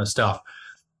that kind of stuff.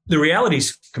 The reality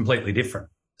is completely different.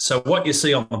 So what you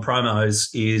see on the promos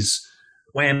is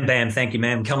wham, bam, thank you,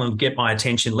 ma'am, come and get my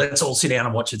attention. Let's all sit down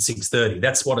and watch at 6:30.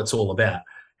 That's what it's all about.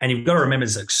 And you've got to remember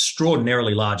there's an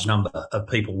extraordinarily large number of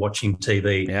people watching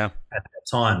TV at that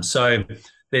time. So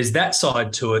there's that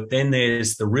side to it. Then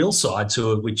there's the real side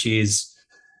to it, which is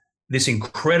this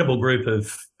incredible group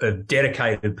of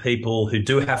dedicated people who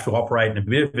do have to operate in a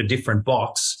bit of a different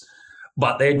box,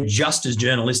 but they're just as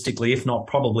journalistically, if not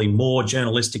probably more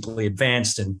journalistically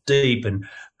advanced and deep and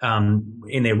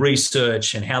in their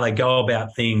research and how they go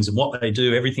about things and what they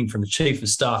do, everything from the chief of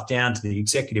staff down to the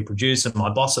executive producer,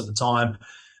 my boss at the time.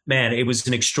 Man, it was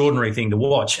an extraordinary thing to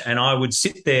watch. And I would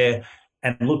sit there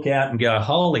and look out and go,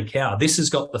 holy cow, this has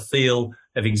got the feel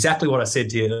of exactly what I said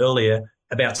to you earlier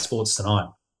about Sports Tonight.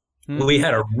 We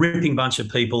had a ripping bunch of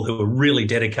people who were really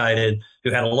dedicated,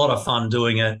 who had a lot of fun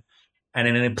doing it. And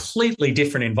in a completely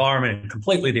different environment, a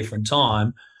completely different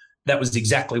time, that was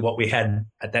exactly what we had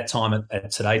at that time at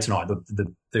Today Tonight,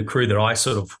 the crew that I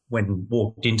sort of went and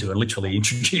walked into and literally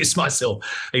introduced myself,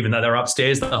 even though they were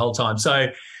upstairs the whole time. So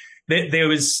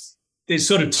there's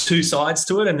sort of two sides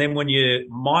to it. And then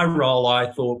my role, I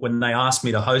thought when they asked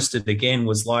me to host it again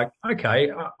was like,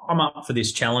 okay, I'm up for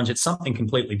this challenge. It's something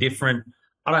completely different.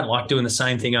 I don't like doing the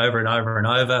same thing over and over and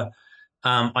over.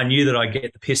 I knew that I'd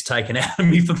get the piss taken out of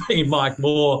me for being Mike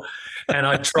Moore, and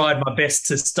I tried my best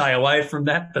to stay away from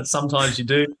that, but sometimes you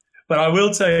do. But I will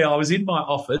tell you, I was in my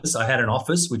office. I had an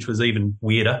office, which was even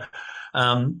weirder.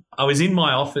 I was in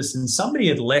my office and somebody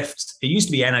had left. It used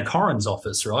to be Anna Corrin's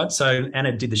office, right? So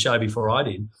Anna did the show before I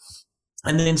did.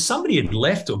 And then somebody had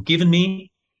left or given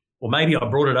me, or maybe I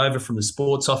brought it over from the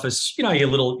sports office, your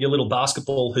little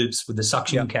basketball hoops with the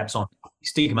suction caps on. You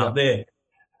stick them up there.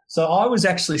 So I was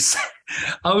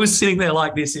sitting there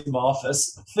like this in my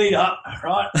office, feet up,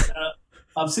 right?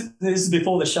 I'm sitting. This is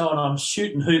before the show, and I'm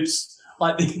shooting hoops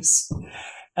like this.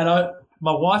 And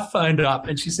my wife phoned up,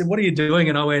 and she said, "What are you doing?"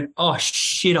 And I went, "Oh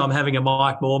shit, I'm having a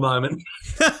Mike Moore moment."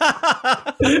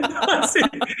 I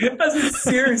said,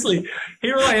 seriously,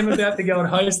 here I am about to go and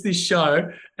host this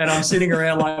show, and I'm sitting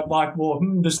around like Mike Moore,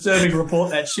 disturbing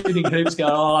report that shooting hoops.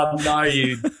 Going, oh no,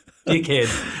 you dickhead.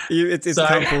 It's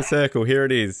come full circle. Here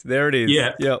it is. There it is.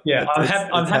 Yeah. Yep. Yeah.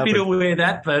 I'm happy to wear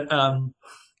that, but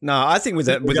no, I think with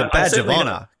a badge of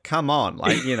honour. Come on,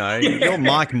 you're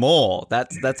Mike Moore.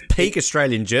 That's peak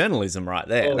Australian journalism right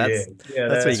there. That's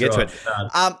where you get to it.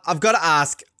 I've got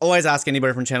to always ask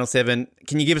anybody from Channel 7,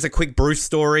 can you give us a quick Bruce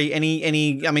story? I'm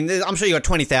sure you got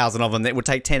 20,000 of them that would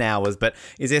take 10 hours, but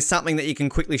is there something that you can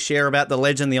quickly share about the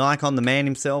legend, the icon, the man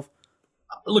himself?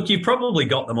 Look, you've probably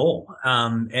got them all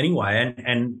anyway.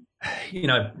 And you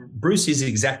know, Bruce is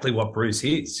exactly what Bruce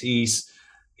is.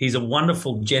 He's a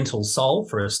wonderful, gentle soul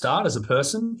for a start as a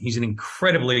person. He's an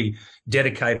incredibly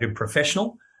dedicated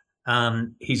professional.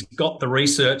 He's got the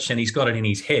research and he's got it in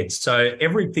his head. So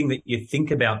everything that you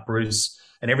think about Bruce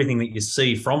and everything that you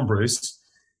see from Bruce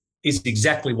is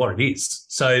exactly what it is.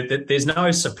 So that there's no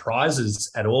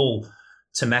surprises at all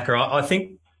to Macca. I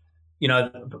think, you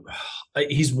know,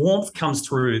 his warmth comes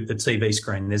through the TV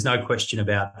screen. There's no question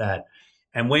about that.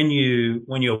 And when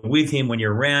you're with him, when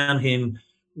you're around him,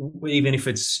 even if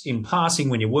it's in passing,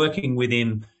 when you're working with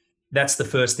him, that's the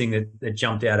first thing that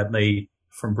jumped out at me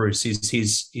from Bruce is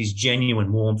his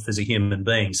genuine warmth as a human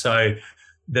being. So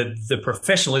the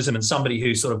professionalism and somebody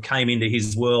who sort of came into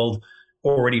his world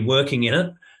already working in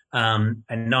it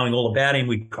and knowing all about him,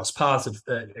 we crossed paths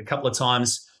a couple of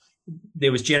times.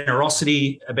 There was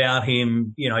generosity about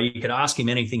him. You know, you could ask him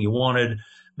anything you wanted,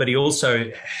 but he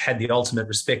also had the ultimate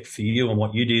respect for you and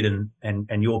what you did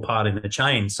and your part in the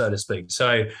chain, so to speak.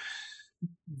 So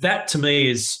that to me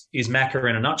is Macca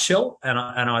in a nutshell. And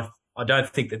I don't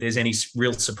think that there's any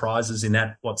real surprises in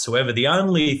that whatsoever. The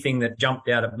only thing that jumped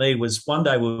out at me was one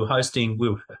day we were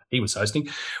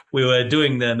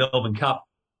doing the Melbourne Cup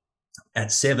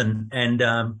at 7, and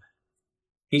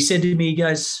he said to me, he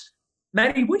goes,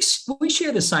 "Matty, we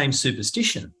share the same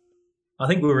superstition." I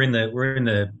think we're in the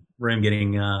room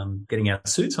getting our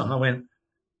suits on. I went,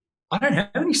 "I don't have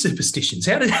any superstitions.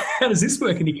 How does this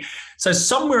work?" And so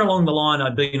somewhere along the line,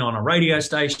 I'd been on a radio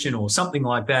station or something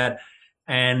like that,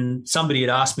 and somebody had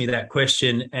asked me that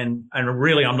question. And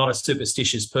really, I'm not a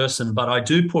superstitious person, but I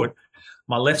do put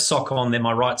my left sock on, then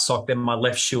my right sock, then my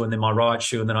left shoe, and then my right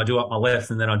shoe, and then I do up my left,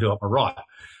 and then I do up my right.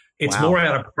 It's more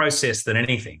out of process than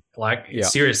anything.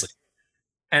 Seriously.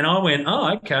 And I went,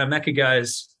 "Oh, okay." Macca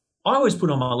goes, "I always put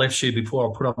on my left shoe before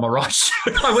I put on my right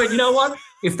shoe." I went, "You know what?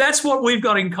 If that's what we've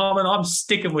got in common, I'm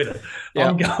sticking with it." Yep.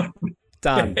 I'm going.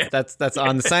 Done. That's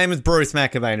I'm the same as Bruce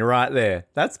McAvaney right there.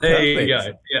 That's perfect. There you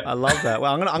go. Yeah. I love that.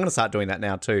 Well, I'm gonna start doing that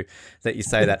now too. That you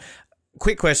say that.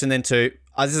 Quick question then too.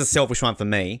 This is a selfish one for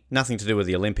me. Nothing to do with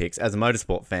the Olympics. As a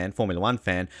motorsport fan, Formula One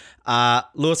fan,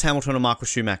 Lewis Hamilton or Michael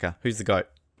Schumacher, who's the GOAT?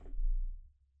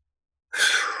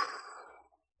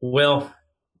 Well,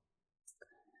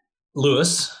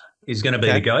 Lewis is going to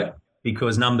be the GOAT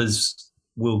because numbers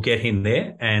will get him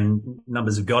there, and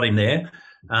numbers have got him there.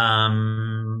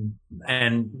 And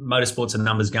motorsport's a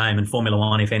numbers game, and Formula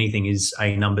One, if anything, is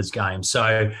a numbers game.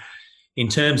 So in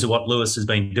terms of what Lewis has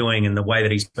been doing and the way that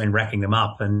he's been racking them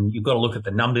up, and you've got to look at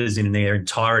the numbers in their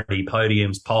entirety,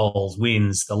 podiums, poles,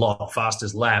 wins, the lot,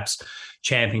 fastest laps,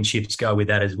 championships go with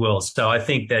that as well. So I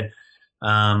think that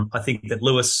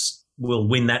Lewis will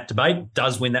win that debate,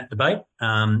 does win that debate.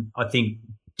 I think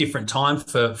different time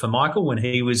for Michael when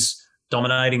he was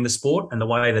dominating the sport and the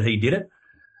way that he did it.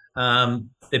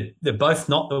 They're both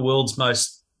not the world's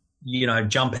most,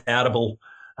 jump outable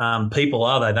people,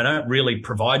 are they? They don't really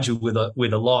provide you with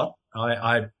a lot.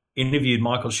 I interviewed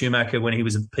Michael Schumacher when he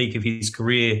was at the peak of his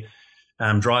career,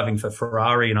 driving for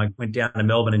Ferrari, and I went down to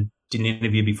Melbourne and did an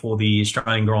interview before the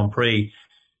Australian Grand Prix.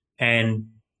 And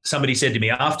somebody said to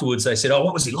me afterwards, they said, "Oh,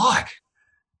 what was he like?"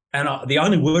 And the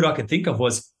only word I could think of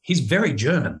was, "He's very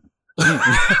German." And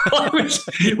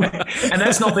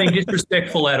that's not being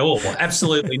disrespectful at all.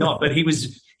 Absolutely not. But he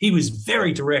was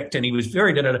very direct, and he was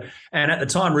very good. And at the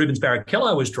time, Rubens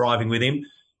Barrichello was driving with him,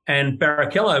 and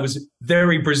Barrichello was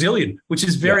very Brazilian, which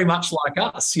is very much like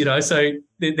us, So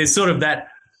there's sort of that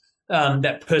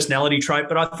personality trait.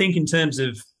 But I think in terms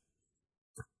of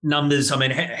numbers, I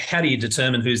mean, how do you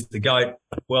determine who's the GOAT?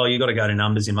 Well, you've got to go to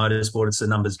numbers in motorsport. It's a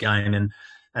numbers game,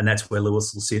 and that's where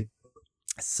Lewis will sit.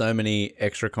 So many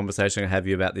extra conversation I have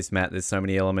you about this, Matt. There's so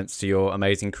many elements to your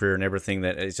amazing career and everything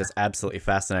that is just absolutely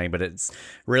fascinating. But it's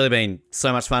really been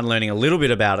so much fun learning a little bit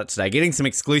about it today, getting some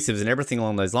exclusives and everything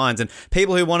along those lines. And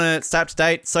people who want to stay up to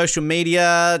date, social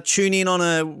media, tune in on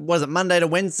Monday to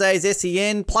Wednesdays,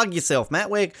 SEN. Plug yourself, Matt.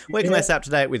 Where can they stay up to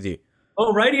date with you?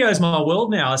 Well, radio is my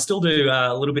world now. I still do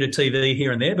a little bit of TV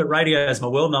here and there, but radio is my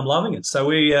world, and I'm loving it. So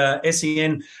we,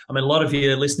 SEN, I mean, a lot of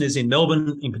your listeners in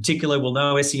Melbourne in particular will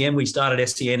know SEN. We started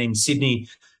SEN in Sydney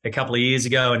a couple of years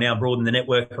ago and now broadened the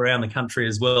network around the country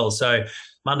as well. So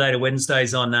Monday to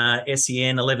Wednesdays on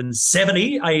SEN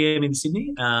 1170 AM in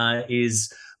Sydney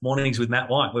is Mornings with Matt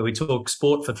White, where we talk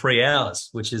sport for 3 hours,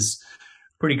 which is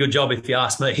a pretty good job if you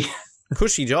ask me.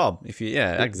 Cushy job,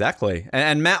 exactly.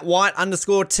 And Matt White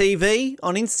 _TV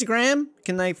on Instagram.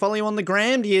 Can they follow you on the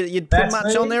gram? Do you put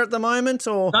much on there at the moment,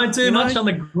 or don't do much on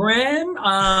the gram?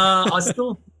 I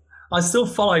I still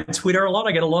follow Twitter a lot.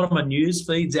 I get a lot of my news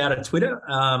feeds out of Twitter.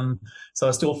 So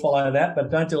I still follow that, but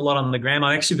don't do a lot on the gram.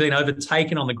 I've actually been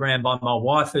overtaken on the gram by my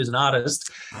wife, who's an artist,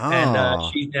 and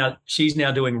she's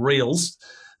now doing reels.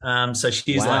 So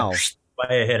she's like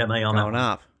way ahead of me on going that.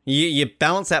 Up. You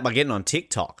balance that by getting on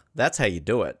TikTok. That's how you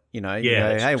do it. You know, you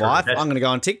go, hey, true. wife, I'm going to go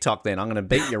on TikTok then. I'm going to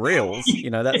beat your reels. You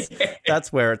know,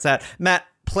 that's where it's at. Matt,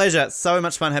 pleasure. So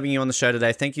much fun having you on the show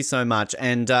today. Thank you so much.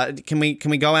 And can we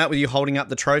go out with you holding up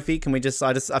the trophy? Can we just,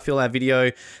 I feel our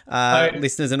video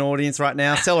listeners and audience right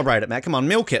now. Celebrate it, Matt. Come on,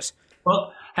 milk it.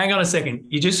 Well, hang on a second.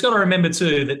 You just got to remember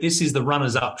too that this is the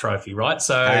runners-up trophy, right?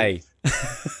 So, hey.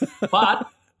 But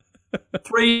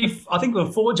I think there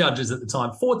were 4 judges at the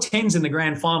time, 4 10s in the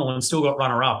grand final and still got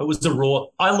runner-up. It was a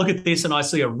rort. I look at this and I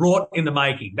see a rort in the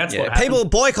making. That's what happened. People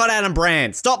boycott Adam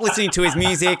Brand. Stop listening to his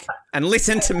music and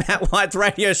listen to Matt White's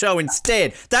radio show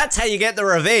instead. That's how you get the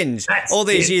revenge all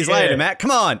these years later, Matt.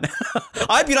 Come on.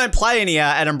 I hope you don't play any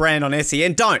Adam Brand on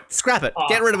SEN. Don't. Scrap it.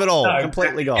 Get rid of it all. No.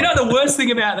 Completely gone. You know the worst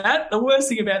thing about that?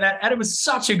 Adam was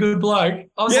such a good bloke.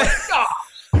 I was like,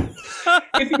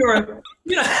 if you're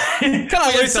can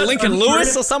I lose to Lincoln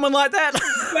Lewis or someone like that?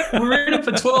 We're in it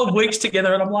for 12 weeks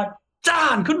together, and I'm like,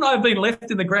 darn, couldn't I have been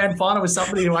left in the grand final with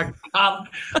somebody who I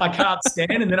can't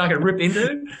stand and then I can rip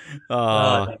into?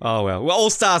 Oh, well.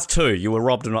 All Stars 2. You were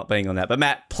robbed of not being on that. But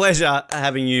Matt, pleasure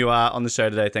having you on the show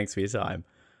today. Thanks for your time.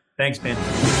 Thanks, Ben.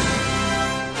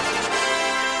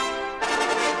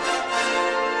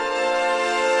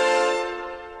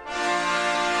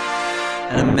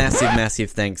 And a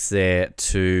massive thanks there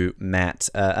to Matt.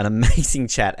 An amazing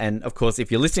chat. And, of course, if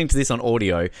you're listening to this on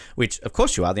audio, which, of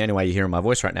course, you are. The only way you're hearing my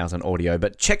voice right now is on audio.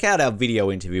 But check out our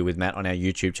video interview with Matt on our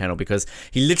YouTube channel because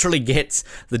he literally gets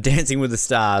the Dancing with the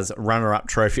Stars runner-up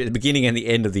trophy at the beginning and the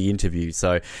end of the interview.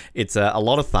 So it's a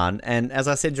lot of fun. And as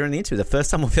I said during the interview, the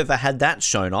first time we've ever had that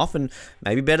shown off and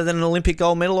maybe better than an Olympic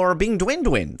gold medal or a Bing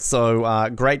Dwin. So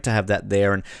great to have that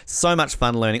there. And so much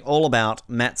fun learning all about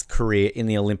Matt's career in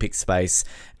the Olympic space.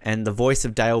 And the voice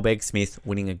of Dale Begg-Smith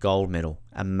winning a gold medal.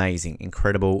 Amazing.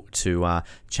 Incredible to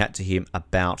chat to him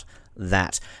about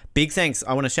that. Big thanks.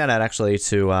 I want to shout out actually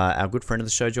to our good friend of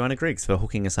the show, Joanna Griggs, for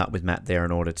hooking us up with Matt there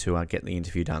in order to get the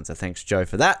interview done. So thanks, Joe,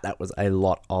 for that. That was a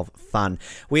lot of fun.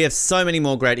 We have so many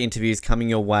more great interviews coming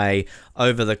your way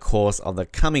over the course of the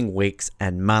coming weeks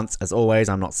and months. As always,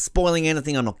 I'm not spoiling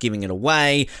anything. I'm not giving it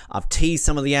away. I've teased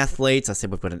some of the athletes. I said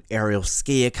we've got an aerial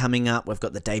skier coming up. We've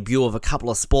got the debut of a couple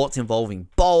of sports involving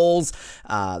bowls.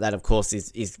 That, of course,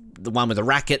 is the one with the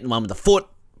racket and one with the foot.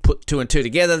 Put 2 and 2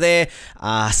 together there.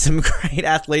 Some great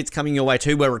athletes coming your way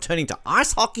too. We're returning to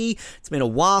ice hockey. It's been a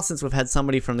while since we've had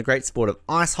somebody from the great sport of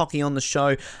ice hockey on the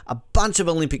show. A bunch of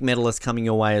Olympic medalists coming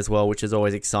your way as well, which is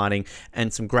always exciting.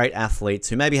 And some great athletes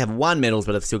who maybe have won medals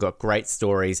but have still got great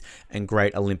stories and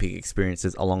great Olympic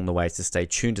experiences along the way. So stay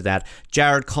tuned to that.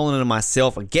 Jared, Colin and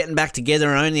myself are getting back together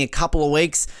in only a couple of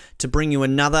weeks to bring you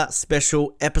another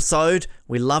special episode.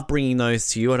 We love bringing those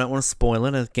to you. I don't want to spoil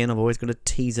it. Again, I've always got to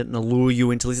tease it and allure you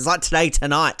into this. It's like today,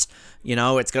 tonight. You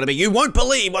know, it's going to be, you won't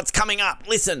believe what's coming up.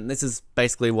 Listen, this is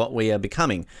basically what we are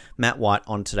becoming. Matt White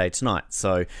on Today Tonight.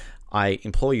 So I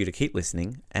implore you to keep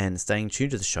listening and staying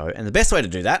tuned to the show. And the best way to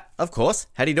do that, of course,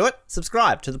 how do you do it?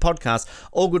 Subscribe to the podcast.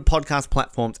 All good podcast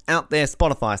platforms out there.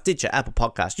 Spotify, Stitcher, Apple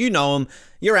Podcast. You know them.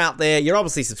 You're out there. You're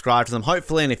obviously subscribed to them,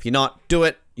 hopefully. And if you're not, do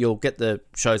it. You'll get the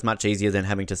shows much easier than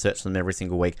having to search them every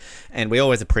single week. And we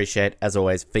always appreciate, as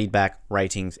always, feedback,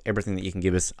 ratings, everything that you can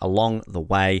give us along the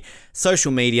way.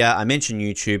 Social media, I mentioned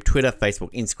YouTube, Twitter,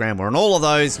 Facebook, Instagram. We're on all of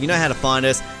those. You know how to find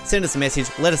us. Send us a message.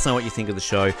 Let us know what you think of the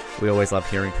show. We always love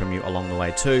hearing from you along the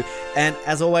way too. And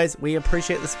as always, we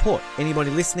appreciate the support.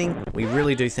 Anybody listening, we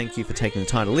really do thank you for taking the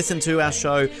time to listen to our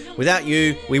show. Without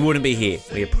you, we wouldn't be here.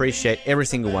 We appreciate every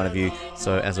single one of you.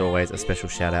 So as always, a special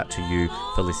shout out to you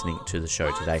for listening to the show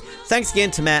today. Thanks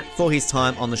again to Matt for his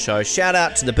time on the show. Shout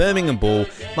out to the Birmingham Bull.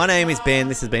 My name is Ben.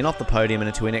 This has been Off the Podium, and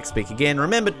until we next speak again,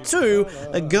 remember to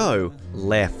go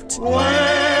left.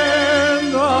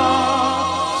 When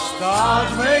the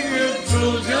stars make it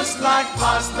blue, just like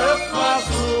pasta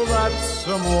fazool, that's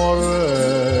amore.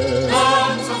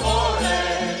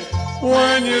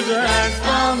 When you dance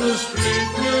down the street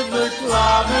with the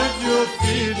cloud at your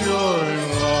feet, you're in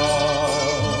love.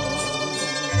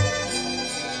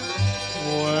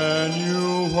 When you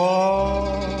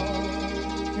walk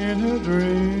in a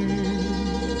dream,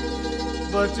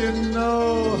 but you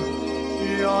know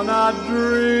you're not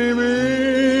dreaming,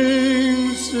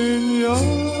 signore.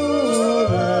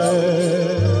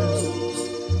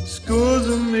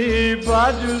 Scusa me,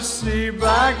 but you see,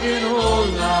 back in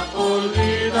old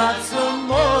Napoli, that's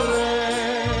amore.